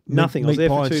 Nothing. I was meat there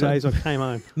pie for and 2 some- days. I came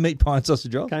home. Meat pie and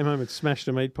sausage roll. Came home and smashed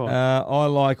a meat pie. I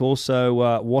like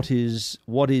also what is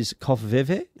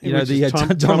kovveve? You know Which the is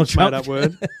Donald Trump's Trump made-up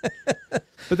word.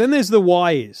 But then there's the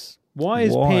why is. Why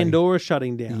is Why? Pandora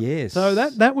shutting down? Yes. So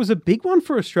that was a big one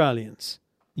for Australians.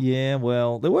 Yeah,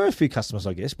 well, there were a few customers,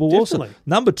 I guess. But Definitely. also,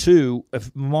 number 2,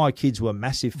 if my kids were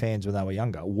massive fans when they were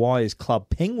younger, why is Club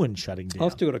Penguin shutting down?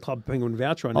 I've still got a Club Penguin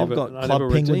voucher. I've got Club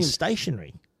Penguin redeemed.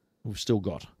 stationery. We've still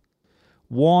got.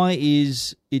 Why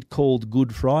is it called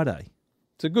Good Friday?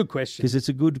 It's a good question. Because it's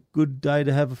a good day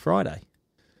to have a Friday.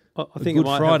 I think Good it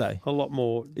might Friday. have a lot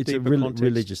more It's deeper a context.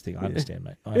 religious thing. I understand,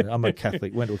 mate. I'm a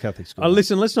Catholic. Went to a Catholic school.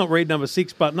 Listen, let's not read number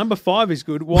 6, but number 5 is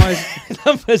good. Why is...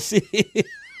 Number 6.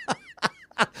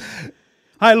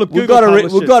 Hey, look, We've Google got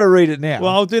published it. to read it now.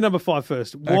 Well, I'll do number 5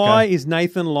 first. Why is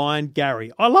Nathan Lyon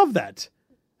Gary? I love that.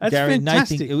 That's Gary,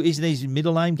 fantastic. Nathan, isn't his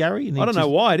middle name Gary? And he I don't know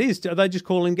just- why it is. They just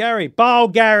call him Gary. Bow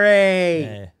Gary.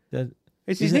 Yeah.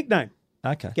 It's his Isn't it- nickname.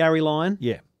 Okay. Gary Lyon,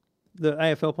 Yeah, the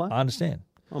AFL player, I understand.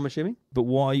 I'm assuming. But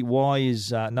why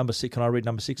is number 6? Can I read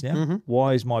number 6 now? Mm-hmm.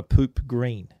 Why is my poop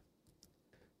green?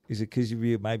 Is it because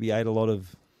you maybe ate a lot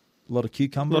of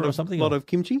cucumber or something? A lot of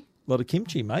kimchi a lot of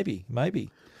kimchi, maybe.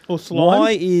 or slime.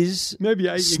 Why is Maybe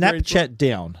you ate your green slime. Snapchat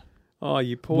down? Oh,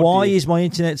 you poor Why dear. is my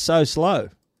internet so slow?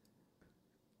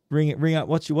 Ring up.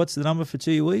 What's the number for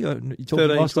 2UE? You talked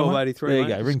 13 last time, 12 mate? 83, There you mate.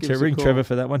 go. Just Ring, give us a ring call. Trevor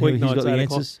for that one. He's Weeknights, got the 8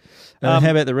 answers. o'clock.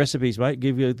 How about the recipes, mate?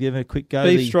 Give him a quick go.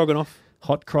 beef The stroganoff?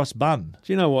 hot cross bun,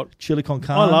 Do you know what? chili con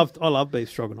carne. I love beef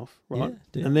stroganoff, right? Yeah,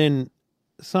 do you? And then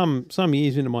some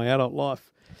years into my adult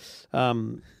life,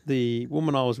 the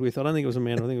woman I was with, I don't think it was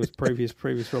Amanda, I think it was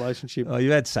previous relationship. Oh,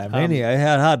 you had so many.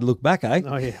 Hard to look back, eh?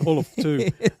 Oh, yeah, all of two.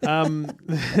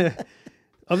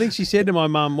 I think she said to my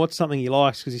mum, what's something he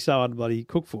likes because he's so hard to bloody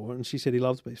cook for? And she said he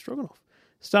loves beef stroganoff.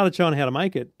 Started showing how to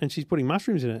make it, and she's putting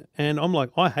mushrooms in it. And I'm like,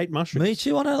 I hate mushrooms. Me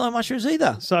too. I don't like mushrooms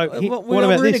either. So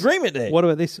we're in agreement there. What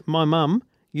about this? My mum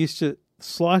used to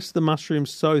slice the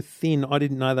mushrooms so thin I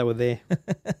didn't know they were there.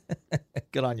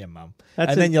 Good on you, Mum.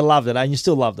 Then you loved it, and you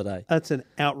still loved it, eh? That's an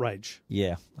outrage.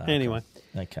 Yeah. Okay. Anyway.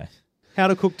 Okay. How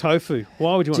to cook tofu.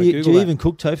 Why would you want to Google Do you that? even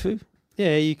cook tofu?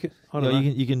 Yeah, you can. I don't know.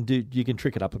 You can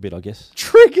trick it up a bit, I guess.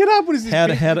 Trick it up? What is this?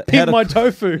 How to my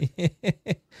tofu.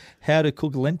 How to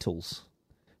cook lentils.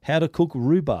 How to cook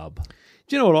rhubarb.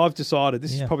 Do you know what I've decided?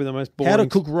 This is probably the most boring. How to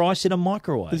cook rice in a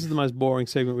microwave. This is the most boring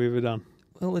segment we've ever done.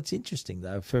 Well, it's interesting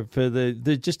though for the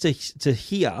just to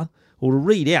hear or to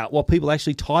read out what people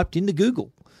actually typed into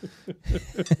Google.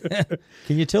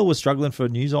 Can you tell we're struggling for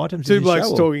news items? Two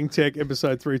Blokes Talking Tech,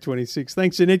 episode 326.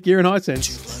 Thanks, Jeanette Gear and Hisense.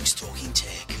 Two Blokes Talking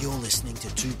Tech. You're listening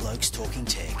to Two Blokes Talking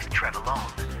Tech. With Trevor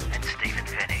Long and Stephen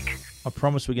Fennick. I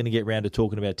promise we're going to get round to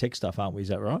talking about tech stuff, aren't we? Is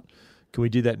that right? Can we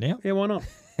do that now? Yeah, why not?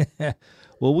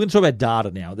 Well, we're going to talk about data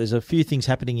now. There's a few things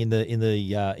happening in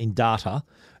data.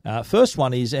 First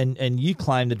one is, and you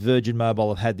claim that Virgin Mobile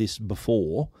have had this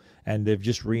before, and they've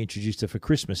just reintroduced it for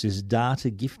Christmas, is data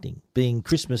gifting. Being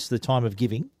Christmas the time of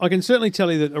giving. I can certainly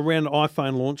tell you that around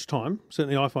iPhone launch time,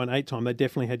 certainly iPhone 8 time, they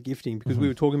definitely had gifting because we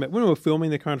were talking about, when we were filming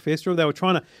the current affair story, they were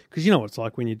trying to, because you know what it's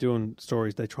like when you're doing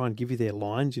stories, they try and give you their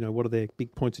lines, what are their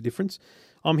big points of difference.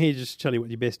 I'm here just to tell you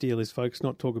what your best deal is, folks,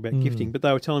 not talk about gifting, but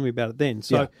they were telling me about it then.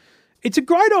 So it's a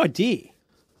great idea,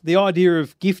 the idea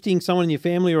of gifting someone in your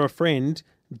family or a friend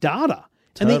data.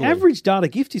 Totally. And the average data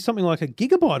gift is something like a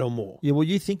gigabyte or more. Yeah, well,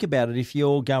 you think about it. If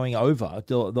you're going over,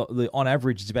 on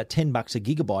average, it's about $10 a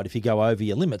gigabyte if you go over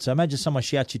your limit. So imagine someone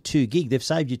shouts you 2 gig, they've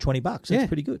saved you $20. That's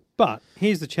pretty good. But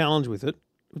here's the challenge with it.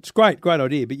 It's great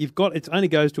idea, but it only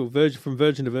goes to from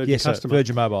Virgin to Virgin customer.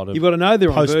 Virgin Mobile. You've got to know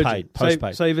they're on Virgin.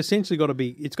 Postpaid. So you've essentially got to be,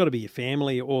 it's got to be your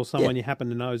family or someone you happen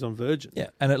to know is on Virgin. Yeah,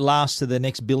 and it lasts to the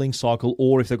next billing cycle,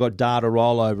 or if they've got data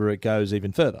rollover, it goes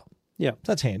even further. Yeah,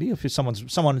 that's handy. If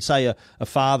someone say a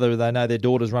father, they know their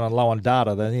daughter's running low on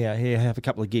data, then here have a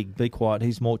couple of gig. Be quiet.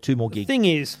 He's 2 more gig. The thing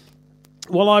is,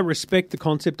 while I respect the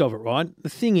concept of it, right? The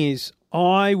thing is,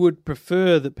 I would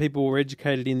prefer that people were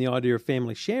educated in the idea of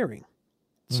family sharing.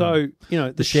 So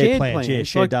the shared plans,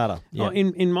 shared data. Yeah.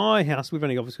 In my house, we've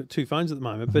only obviously got 2 phones at the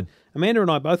moment, but Amanda and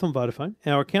I are both on Vodafone.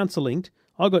 Our accounts are linked.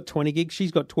 I've got 20 gigs.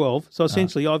 She's got 12. So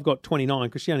essentially, I've got 29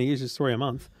 because she only uses 3 a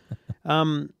month.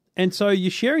 And so you're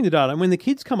sharing the data. And when the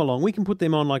kids come along, we can put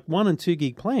them on like 1 and 2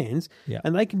 gig plans,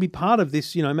 and they can be part of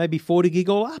this, maybe 40 gig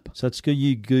all up. So it's good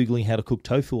you Googling how to cook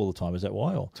tofu all the time. Is that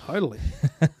why? Or? Totally.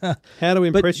 How to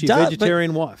impress your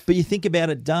vegetarian wife. But you think about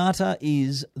it, data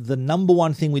is the number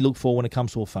one thing we look for when it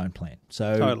comes to a phone plan.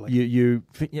 So totally.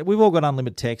 We've all got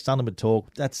unlimited text, unlimited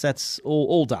talk. That's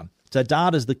all done. So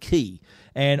data's the key.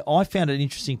 And I found it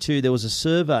interesting too. There was a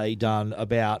survey done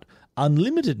about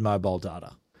unlimited mobile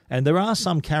data. And there are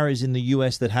some carriers in the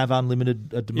US that have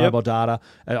unlimited mobile data.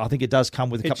 I think it does come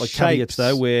with a couple of caveats,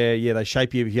 though, where, they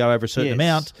shape you if you go over a certain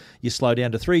amount. You slow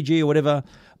down to 3G or whatever.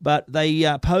 But they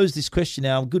posed this question.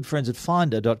 Our good friends at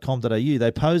finder.com.au,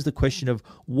 they posed the question of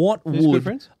what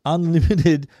would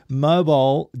unlimited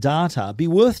mobile data be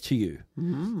worth to you?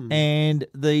 And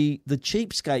the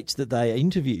cheapskates that they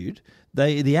interviewed,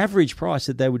 the average price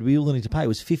that they would be willing to pay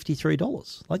was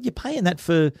 $53. Like, you're paying that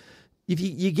for... If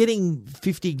you're getting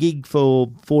 50 gig for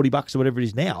 $40 or whatever it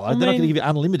is now, they're not going to give you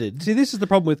unlimited. See, this is the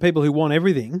problem with people who want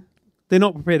everything. They're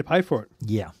not prepared to pay for it.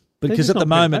 Yeah. Because at the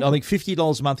moment, I think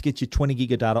 $50 a month gets you 20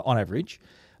 gig of data on average.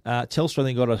 Telstra, I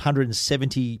think, got a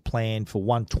 170 plan for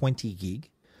 120 gig.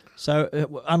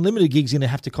 So unlimited gig's going to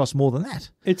have to cost more than that.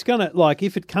 It's going to,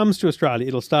 if it comes to Australia,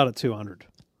 it'll start at 200.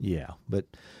 Yeah.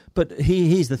 But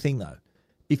here's the thing, though.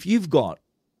 If you've got...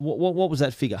 What was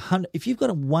that figure? If you've got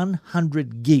a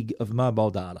 100 gig of mobile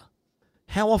data,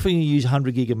 how often you use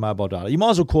 100 gig of mobile data? You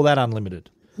might as well call that unlimited.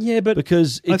 Yeah, but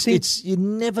because you're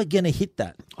never going to hit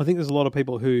that. I think there's a lot of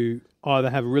people who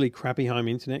either have really crappy home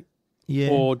internet,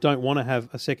 or don't want to have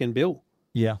a second bill.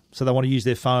 Yeah, so they want to use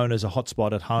their phone as a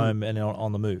hotspot at home and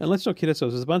on the move. And let's not kid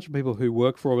ourselves. There's a bunch of people who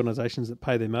work for organisations that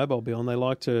pay their mobile bill, and they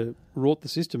like to rort the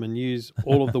system and use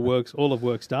all of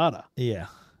work's data. Yeah.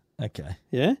 Okay.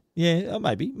 Yeah? Yeah,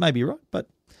 maybe you're right, but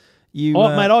you...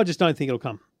 mate, I just don't think it'll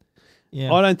come.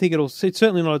 Yeah. I don't think it's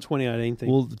certainly not a 2018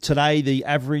 thing. Well, today,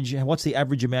 what's the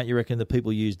average amount you reckon that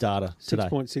people use data today?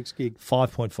 6.6 gig.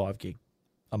 5.5 gig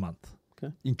a month.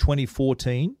 Okay. In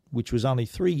 2014, which was only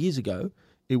 3 years ago,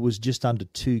 it was just under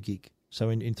 2 gig. So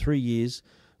in 3 years,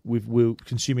 we're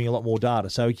consuming a lot more data.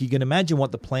 So you can imagine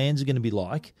what the plans are going to be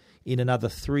like in another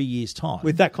 3 years' time.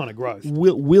 With that kind of growth.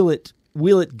 Will it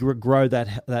grow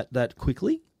that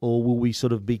quickly, or will we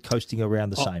sort of be coasting around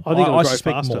the same? I think it'll grow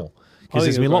suspect faster. more, because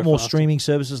there's going to be a lot more streaming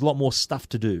services, a lot more stuff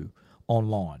to do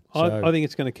online. So, I think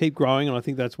it's going to keep growing, and I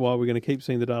think that's why we're going to keep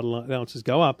seeing the data allowances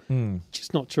go up.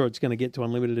 Just not sure it's going to get to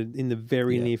unlimited in the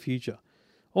very near future.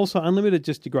 Also, unlimited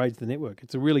just degrades the network.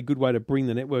 It's a really good way to bring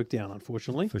the network down,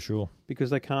 unfortunately. for sure. Because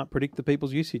they can't predict the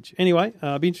people's usage. Anyway,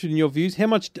 I'd be interested in your views. How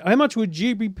much would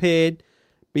you be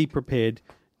prepared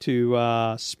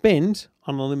to spend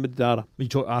on unlimited data? Are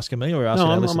you asking me or asking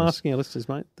our I'm listeners? asking our listeners,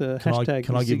 mate. The Can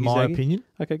hashtag I give Ziggy my Zaggy. opinion?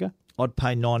 Okay, go. I'd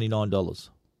pay $99.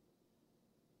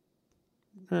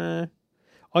 And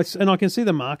I can see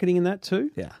the marketing in that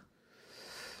too. Yeah.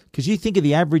 Because you think of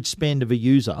the average spend of a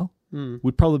user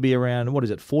would probably be around, what is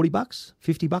it, $40,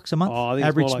 $50 a month? Oh, I think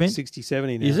average it's more spend? like 60,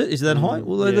 70 now. Is it? Is it that high?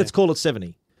 Well, yeah. let's call it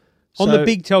 70. On So- the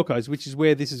big telcos, which is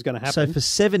where this is going to So happen. for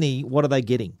 70, what are they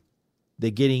getting? They're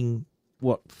getting,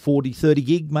 what, 40, 30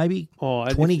 gig maybe?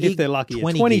 20 gig? if they're lucky.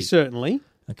 20 20 gig. certainly.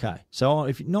 Okay. So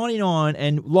if 99,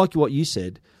 and like what you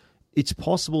said, it's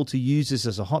possible to use this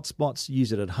as a hotspot,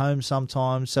 use it at home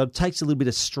sometimes. So it takes a little bit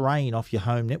of strain off your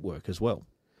home network as well.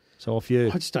 So if you...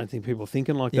 I just don't think people are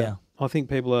thinking like Yeah. that. I think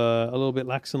people are a little bit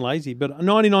lax and lazy. But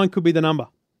 99 could be the number.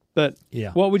 But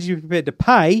Yeah. what would you be prepared to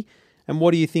pay, and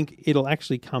what do you think it'll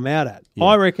actually come out at? Yeah.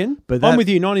 I reckon, But I'm that- with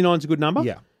you, 99 is a good number.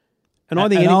 Yeah. And I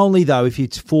think and only though if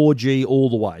it's 4G all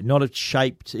the way, not if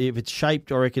shaped. If it's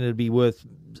shaped, I reckon it'd be worth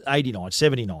 89,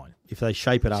 79 if they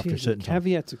shape it after a certain time.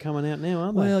 caveats are coming out now,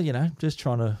 aren't they? Well, just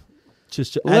trying to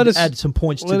Let us- add some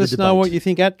points to Let the us debate. know what you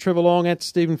think at Trevor Long, at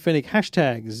Stephen Fennick.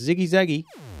 Hashtag Ziggy Zaggy.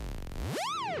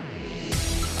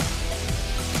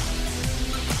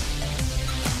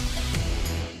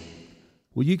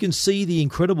 Well, you can see the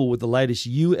incredible with the latest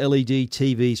ULED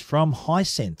TVs from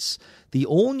Hisense. The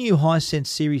all-new Hisense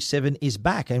Series 7 is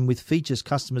back, and with features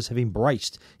customers have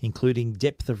embraced, including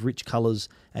depth of rich colours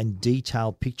and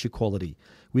detailed picture quality.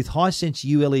 With Hisense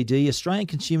ULED, Australian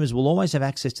consumers will always have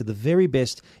access to the very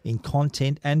best in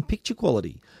content and picture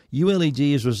quality. ULED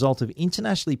is a result of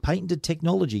internationally patented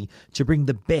technology to bring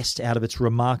the best out of its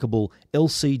remarkable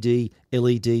LCD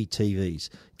LED TVs.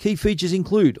 Key features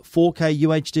include 4K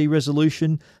UHD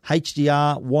resolution,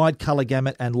 HDR, wide colour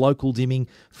gamut and local dimming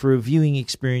for a viewing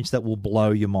experience that will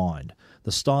blow your mind.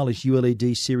 The stylish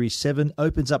ULED Series 7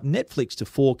 opens up Netflix to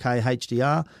 4K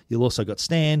HDR. You'll also got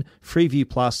Stan, Freeview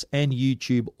Plus and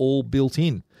YouTube all built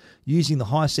in. Using the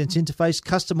Hisense interface,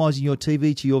 customising your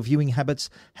TV to your viewing habits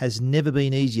has never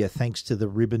been easier thanks to the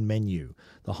ribbon menu.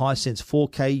 The Hisense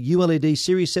 4K ULED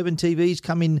Series 7 TVs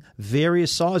come in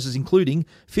various sizes including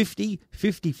 50,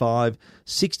 55,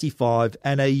 65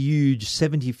 and a huge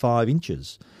 75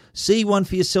 inches. See one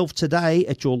for yourself today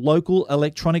at your local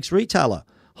electronics retailer.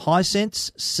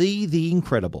 Hisense, see the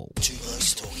incredible. Two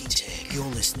Blokes Talking Tech. You're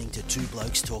listening to Two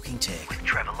Blokes Talking Tech. With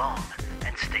Trevor Long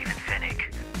and Stephen Fennick.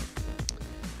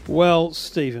 Well,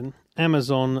 Stephen,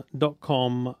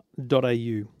 Amazon.com.au.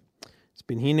 It's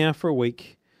been here now for a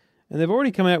week, and they've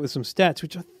already come out with some stats,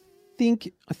 which I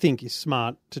think is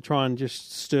smart to try and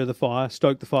just stoke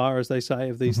the fire, as they say,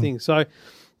 of these things. So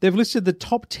they've listed the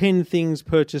top 10 things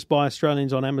purchased by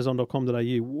Australians on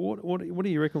Amazon.com.au. What do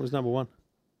you reckon was number one?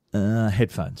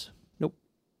 Headphones. Nope.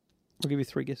 I'll give you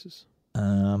three guesses.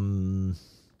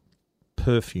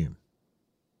 Perfume.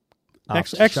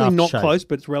 Actually not Aftershave. close,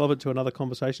 but it's relevant to another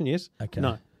conversation, yes? Okay.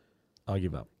 No. I'll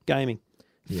give up. Gaming.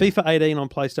 Yeah. FIFA 18 on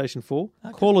PlayStation 4.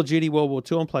 Call of Duty World War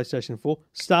II on PlayStation 4.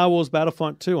 Star Wars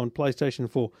Battlefront 2 on PlayStation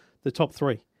 4. The top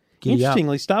three. Giddy up.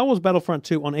 Interestingly, Star Wars Battlefront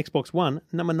 2 on Xbox One,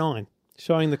 number 9,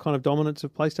 showing the kind of dominance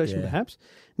of PlayStation Yeah. perhaps.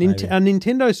 Maybe. A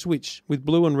Nintendo Switch with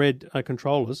blue and red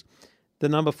controllers, the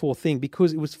number 4 thing,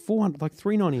 because it was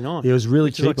 $3.99. It was really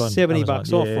which is cheap like on $70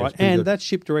 Amazon. off, Yeah, right? it's pretty And good. that's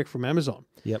shipped direct from Amazon.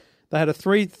 Yep. They had a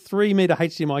 3 meter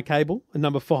HDMI cable at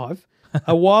number 5,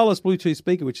 a wireless Bluetooth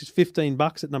speaker, which is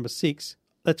 $15 at number 6.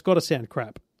 That's got to sound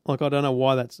crap. Like, I don't know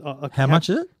why that's... How much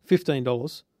is it?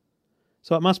 $15.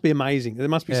 So it must be amazing. There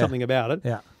must be something about it.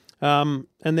 Yeah. And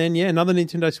then, another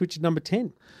Nintendo Switch at number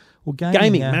 10. Well,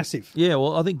 Gaming, massive. Yeah,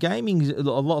 well, I think gaming. A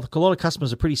lot of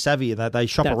customers are pretty savvy, and they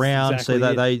shop That's around, exactly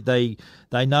so that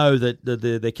they know that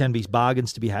there can be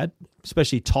bargains to be had,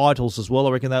 especially titles as well.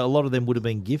 I reckon that a lot of them would have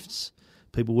been gifts.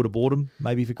 People would have bought them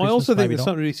maybe for Christmas. I also think maybe there's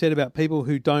not. something to be said about people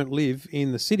who don't live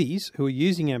in the cities who are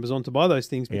using Amazon to buy those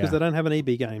things because Yeah. they don't have an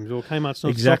EB Games or Kmart's not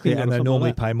Exactly, stocking them and or they something normally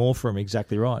like that. pay more for them.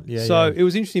 Exactly right. Yeah. So yeah. it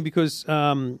was interesting because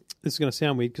this is going to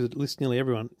sound weird because it lists nearly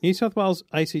everyone. New South Wales,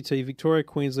 ACT, Victoria,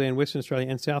 Queensland, Western Australia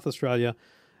and South Australia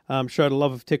showed a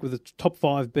love of tech with the top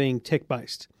 5 being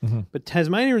tech-based. Mm-hmm. But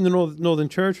Tasmania and the Northern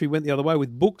Territory went the other way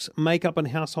with books, makeup and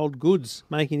household goods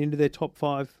making it into their top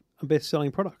 5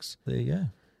 best-selling products. There you go.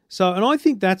 So, and I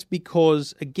think that's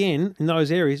because, again, in those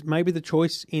areas, maybe the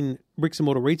choice in bricks and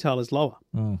mortar retail is lower.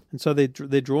 And so they're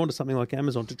drawn to something like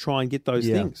Amazon to try and get those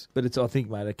things. But I think,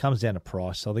 mate, it comes down to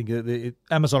price. I think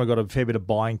Amazon have got a fair bit of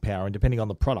buying power, and depending on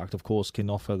the product, of course, can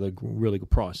offer the really good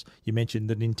price. You mentioned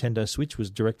the Nintendo Switch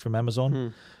was direct from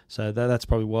Amazon, so that's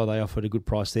probably why they offered a good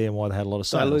price there and why they had a lot of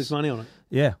sales. They lose money on it.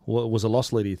 Yeah. Well, it was a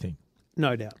loss leader, you think?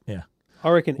 No doubt. Yeah. I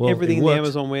reckon Well, everything it in the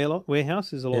worked. Amazon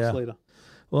warehouse is a loss leader.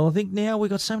 Well, I think now we've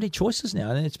got so many choices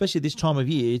now, and especially this time of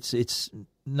year, it's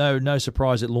no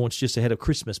surprise it launched just ahead of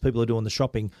Christmas. People are doing the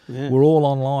shopping. Yeah. We're all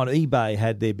online. eBay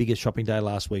had their biggest shopping day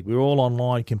last week. We were all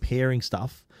online comparing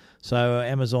stuff. So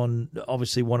Amazon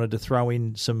obviously wanted to throw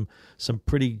in some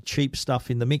pretty cheap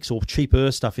stuff in the mix, or cheaper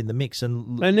stuff in the mix,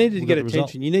 and They needed to we get got the result.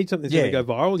 attention. You need something that's going to go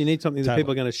viral. You need something that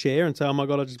people are going to share and say, "Oh my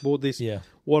god, I just bought this. Yeah.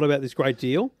 What about this great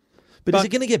deal?" But is it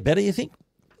going to get better, you think?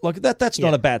 Like that's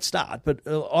not a bad start, but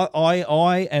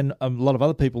I and a lot of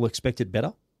other people expected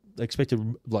better. They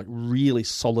expected like really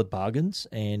solid bargains,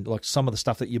 and like some of the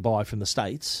stuff that you buy from the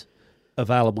States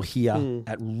available here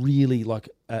at really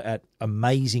at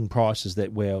amazing prices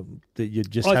that you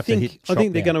just have to hit. I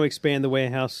think they're down. going to expand the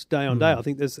warehouse day on day. I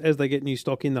think as they get new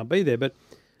stock in, they'll be there. But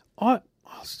I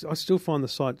still find the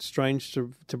site strange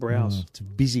to browse. It's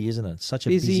busy, isn't it? It's such a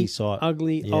busy site.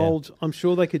 Ugly, old. I'm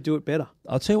sure they could do it better.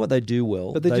 I'll tell you what they do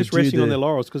well. But they're just resting on their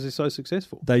laurels because they're so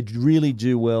successful. They really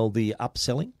do well the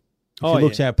upselling. If you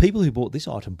look at people who bought this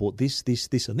item bought this,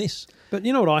 and this. But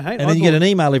you know what I hate? And then you get an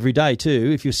email every day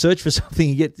too. If you search for something,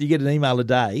 you get an email a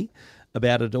day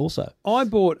about it also. I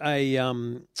bought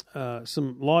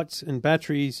some lights and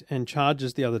batteries and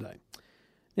chargers the other day.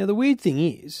 Now the weird thing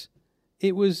is,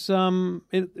 it was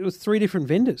 3 different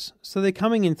vendors, so they're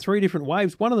coming in 3 different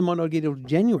waves. One of them might not get till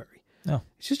January. Oh.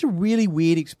 It's just a really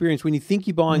weird experience when you think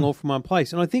you're buying all from one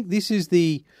place. And I think this is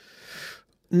the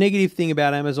negative thing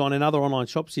about Amazon and other online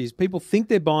shops is people think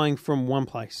they're buying from one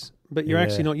place, but you're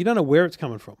actually not. You don't know where it's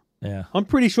coming from. Yeah. I'm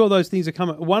pretty sure those things are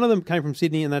coming. One of them came from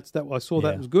Sydney, and that I saw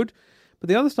that was good. But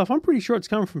the other stuff, I'm pretty sure it's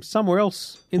coming from somewhere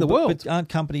else in the world. But aren't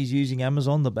companies using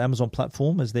Amazon, the Amazon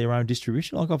platform, as their own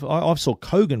distribution? Like I saw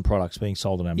Kogan products being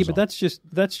sold on Amazon. Yeah, but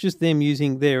that's just them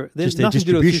using their Just nothing their to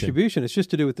do with distribution. distribution. It's just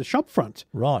to do with the shop front.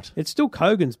 Right. It's still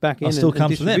Kogan's back end Still and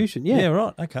comes from them. distribution. Yeah,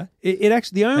 right. Okay. It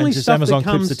actually the only And just stuff Amazon that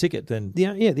comes clips the ticket then. the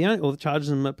only or charges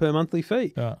them per monthly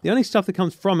fee. Right. The only stuff that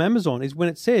comes from Amazon is when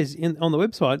it says on the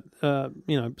website,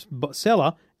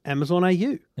 seller Amazon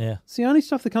AU. Yeah. It's the only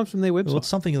stuff that comes from their website. Well, it's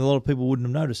something that a lot of people wouldn't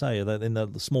have noticed, that in the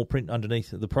small print underneath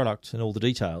the product and all the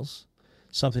details,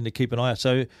 something to keep an eye on.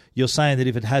 So you're saying that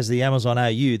if it has the Amazon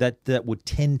AU, that would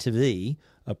tend to be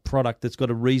a product that's got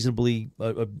a reasonably,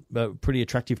 a pretty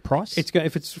attractive price?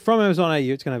 If it's from Amazon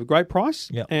AU, it's going to have a great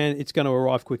price and it's going to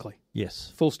arrive quickly.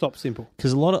 Yes. Full stop, simple.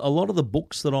 Because a lot of the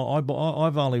books that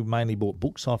I've only mainly bought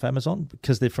books off Amazon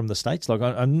because they're from the States. Like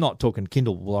I'm not talking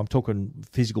Kindle, well, I'm talking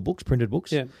physical books, printed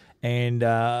books. Yeah. And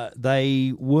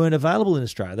they weren't available in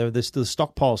Australia. There's the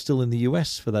stockpile still in the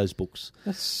US for those books.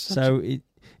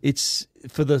 It's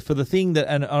for the thing that,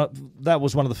 and that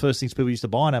was one of the first things people used to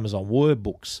buy on Amazon were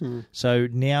books. So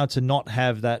now to not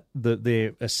have that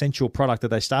their essential product that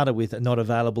they started with not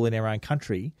available in our own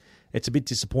country, it's a bit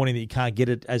disappointing that you can't get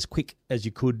it as quick as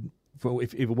you could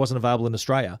if it wasn't available in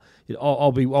Australia. I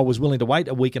was willing to wait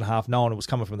a week and a half knowing it was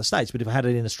coming from the States, but if I had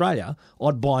it in Australia,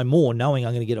 I'd buy more knowing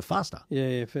I'm going to get it faster.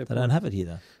 Yeah, fair They point. don't have it here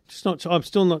though. I'm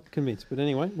still not convinced, but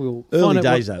anyway, we'll Early find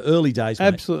out days, mate.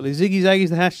 Absolutely. Ziggy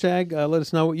Zaggy's the hashtag. Let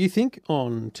us know what you think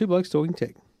on Two Blokes Talking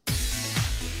Tech.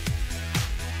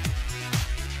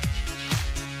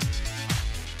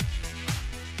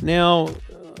 Now,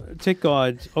 Tech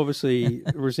Guide obviously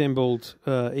resembled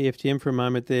EFTM for a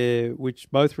moment there, which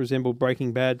both resembled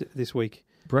Breaking Bad this week.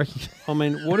 I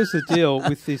mean, what is the deal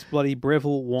with this bloody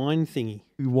Breville wine thingy?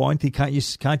 Wine thing?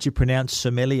 Can't you pronounce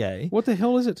sommelier? What the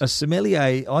hell is it? A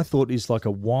sommelier, I thought, is like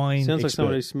a wine Sounds expert. like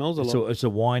someone who smells a lot. It's a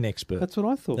wine expert. That's what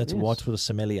I thought. That's what a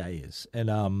sommelier is.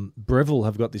 And Breville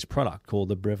have got this product called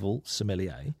the Breville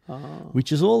Sommelier,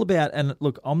 which is all about, and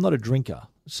look, I'm not a drinker,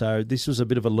 so this was a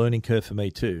bit of a learning curve for me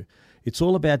too. It's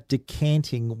all about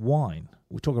decanting wine.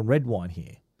 We're talking red wine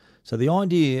here. So the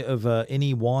idea of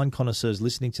any wine connoisseurs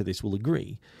listening to this will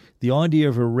agree. The idea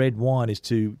of a red wine is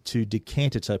to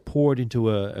decant it, so pour it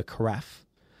into a carafe,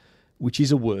 which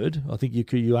is a word. I think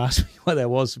you asked me what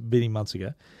that was many months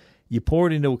ago. You pour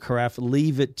it into a carafe,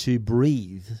 leave it to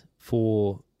breathe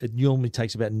it normally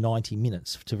takes about 90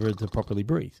 minutes to properly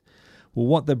breathe. Well,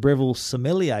 what the Breville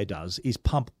Sommelier does is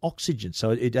pump oxygen,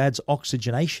 so it adds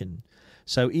oxygenation.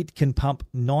 So it can pump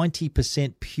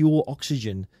 90% pure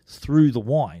oxygen through the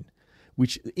wine,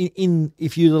 which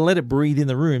if you let it breathe in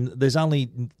the room, there's only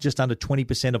just under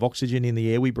 20% of oxygen in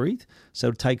the air we breathe, so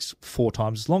it takes 4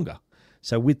 times longer.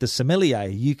 So with the Sommelier,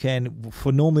 you can,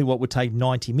 for normally what would take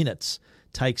 90 minutes,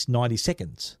 takes 90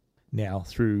 seconds now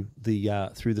through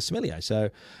the Sommelier. So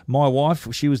my wife,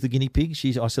 she was the guinea pig.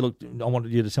 I said, look, I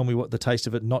wanted you to tell me what the taste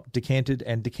of it, not decanted,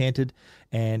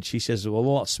 and she says, well, a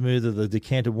lot smoother. The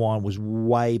decanted wine was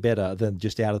way better than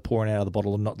just pouring out of the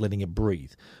bottle and not letting it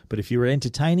breathe. But if you're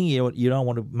entertaining, you don't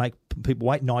want to make people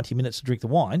wait 90 minutes to drink the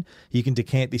wine, you can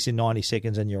decant this in 90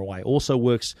 seconds and you're away. Also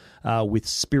works with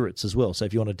spirits as well. So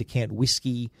if you want to decant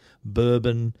whiskey,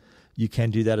 bourbon, you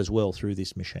can do that as well through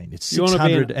this machine. It's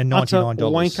 $699.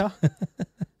 Wanker.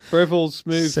 Breville's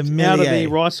moved Sommelier. out of the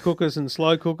rice cookers and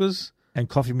slow cookers and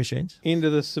coffee machines into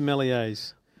the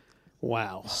sommeliers.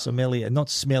 Wow. Sommelier, not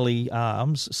smelly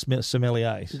arms,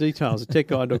 sommeliers. Details at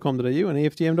techguide.com.au and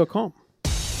EFTM.com.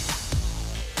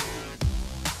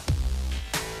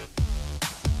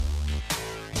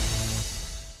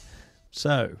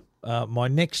 So, my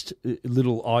next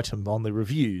little item on the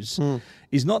reviews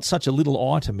is not such a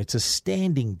little item. It's a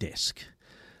standing desk.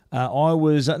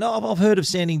 I've heard of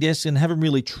standing desks and haven't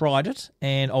really tried it.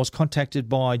 And I was contacted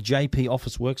by JP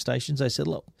Office Workstations. They said,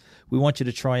 look, we want you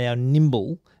to try our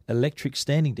Nimble electric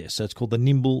standing desk. So it's called the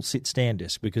Nimble Sit Stand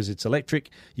Desk because it's electric.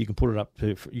 You can put it up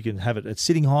you can have it at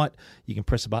sitting height. You can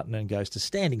press a button and it goes to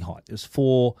standing height. There's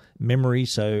 4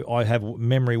 memories. So I have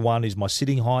memory 1 is my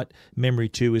sitting height. Memory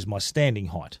 2 is my standing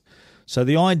height. So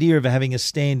the idea of having a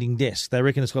standing desk, they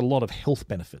reckon it's got a lot of health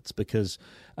benefits because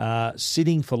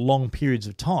sitting for long periods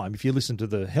of time, if you listen to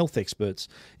the health experts,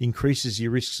 increases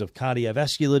your risks of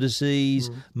cardiovascular disease,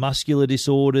 muscular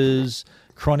disorders,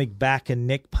 chronic back and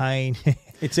neck pain.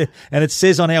 And it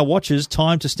says on our watches,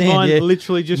 time to stand. Mine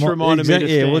literally just reminded me to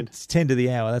stand. Yeah, well, it's 10 to the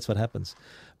hour. That's what happens.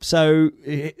 So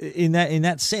in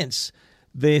that sense,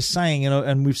 they're saying,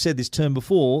 and we've said this term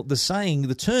before, the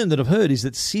term that I've heard is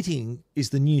that sitting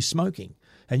is the new smoking.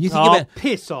 And you think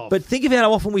piss off. But think about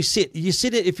how often we sit. You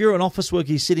sit if you're an office worker,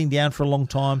 you're sitting down for a long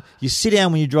time. You sit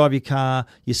down when you drive your car.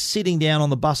 You're sitting down on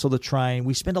the bus or the train.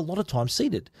 We spend a lot of time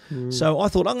seated. So I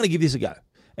thought I'm going to give this a go.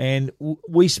 And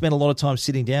we spend a lot of time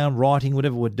sitting down, writing,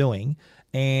 whatever we're doing.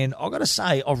 And I've got to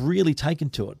say, I've really taken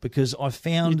to it because I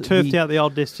found... You turfed out the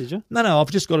old desk, did you? No,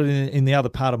 I've just got it in the other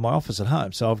part of my office at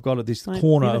home. So I've got it this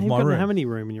corner of my room. You don't have any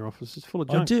room in your office. It's full of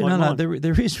junk. I do. Like No,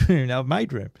 there is room. I've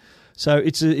made room. So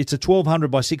it's a 1200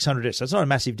 by 600 desk. So it's not a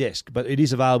massive desk, but it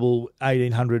is available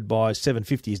 1800 by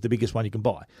 750 is the biggest one you can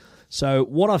buy. So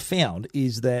what I've found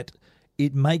is that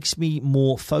it makes me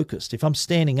more focused. If I'm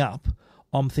standing up,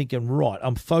 I'm thinking, right,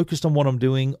 I'm focused on what I'm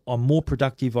doing. I'm more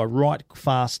productive. I write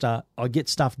faster. I get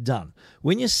stuff done.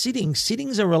 When you're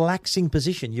sitting's a relaxing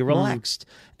position. You're relaxed,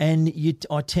 and you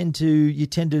tend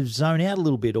to zone out a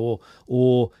little bit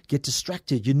or get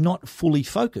distracted. You're not fully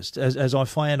focused, as I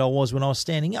found I was when I was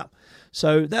standing up.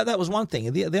 So that was one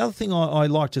thing. The other thing I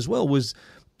liked as well was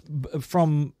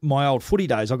from my old footy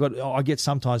days. I get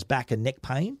sometimes back and neck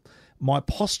pain. My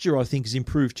posture, I think, has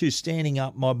improved too. Standing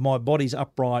up, my body's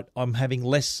upright. I'm having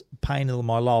less pain in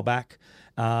my lower back.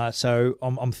 So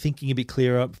I'm thinking a bit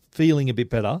clearer, feeling a bit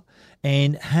better,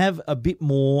 and have a bit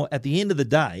more. At the end of the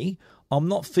day, I'm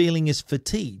not feeling as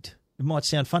fatigued. It might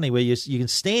sound funny where you're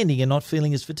standing and not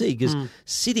feeling as fatigued because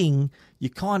sitting, you're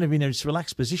kind of in a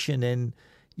relaxed position and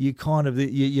you kind of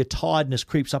your tiredness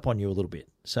creeps up on you a little bit.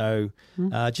 So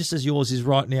just as yours is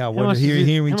right now, how much are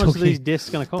these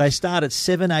desks going to cost? They start at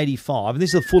 $785, and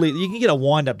this is you can get a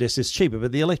wind-up desk that's cheaper,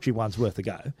 but the electric one's worth a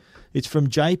go. It's from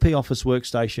JP Office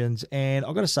Workstations, and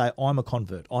I've got to say, I'm a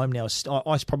convert.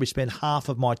 I probably spend half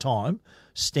of my time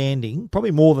standing,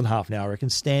 probably more than half an hour, I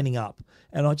reckon, standing up,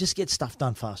 and I just get stuff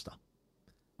done faster.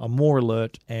 I'm more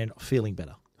alert and feeling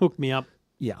better. Hook me up.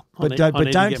 Yeah, but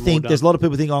don't think there's a lot of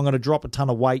people think I'm going to drop a ton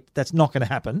of weight. That's not going to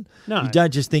happen. No, you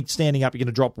don't just think standing up you're going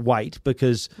to drop weight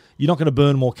because you're not going to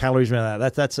burn more calories around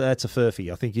that. That's a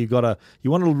furphy. I think you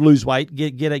want to lose weight,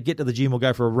 get to the gym or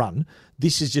go for a run.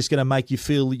 This is just going to make you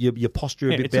feel your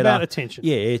posture a bit better. It's about attention.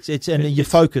 Yeah, your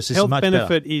focus is much better. Health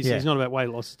benefit is not about weight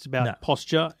loss. It's about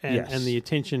posture and the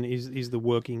attention is the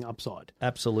working upside.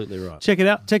 Absolutely right. Check it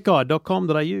out,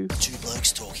 techguide.com.au. Two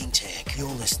Blokes Talking Tech. You're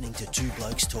listening to Two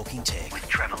Blokes Talking Tech.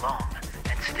 Trevor Long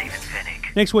and Stephen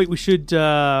Fennick. Next week we should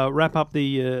wrap up the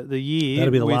year. That'll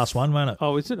be the last one, won't it?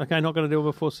 Oh, is it? Okay, not going to do it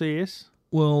before CES?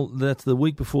 Well, that's the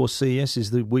week before CES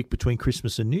is the week between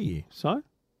Christmas and New Year. So?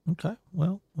 Okay,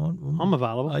 well... I'm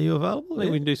available. Are you available? I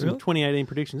think we can do some 2018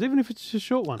 predictions, even if it's just a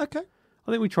short one. Okay.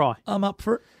 I think we try. I'm up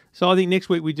for it. So I think next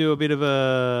week we do a bit of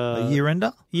A a year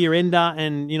ender. year ender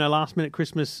and, last minute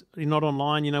Christmas, you're not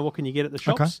online, what can you get at the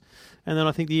shops? Okay. And then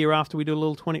I think the year after we do a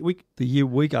little 20-week, The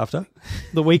week after.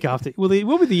 the week after. Well, what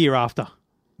will be the year after?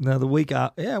 No, the week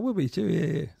after. Yeah, it will be too.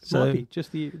 Yeah. Might be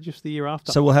just the year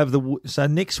after. So we'll have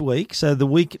next week. So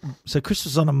Christmas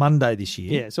is on a Monday this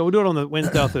year. Yeah, so we'll do it on the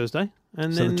Wednesday or Thursday.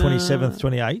 And So then the 27th,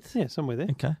 28th. Yeah, somewhere there.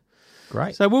 Okay.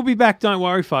 Great. So we'll be back, don't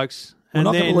worry, folks. We're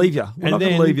not gonna leave you. We're not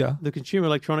gonna leave you. The Consumer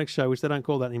Electronics Show, which they don't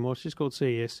call that anymore, it's just called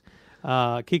CES,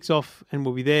 kicks off, and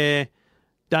we'll be there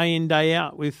day in, day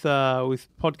out with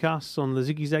podcasts on the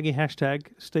Ziggy Zaggy hashtag.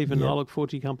 Stephen, Yeah. I look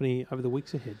forward to your company over the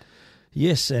weeks ahead.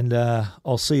 Yes, and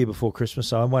I'll see you before Christmas,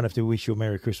 so I won't have to wish you a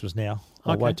Merry Christmas now.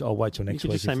 I'll Okay. wait till next You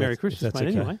week. could just say if Merry that's- Christmas, if that's mate,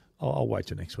 okay. anyway. I'll wait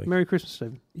till next week. Merry Christmas,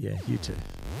 Stephen. Yeah, you too.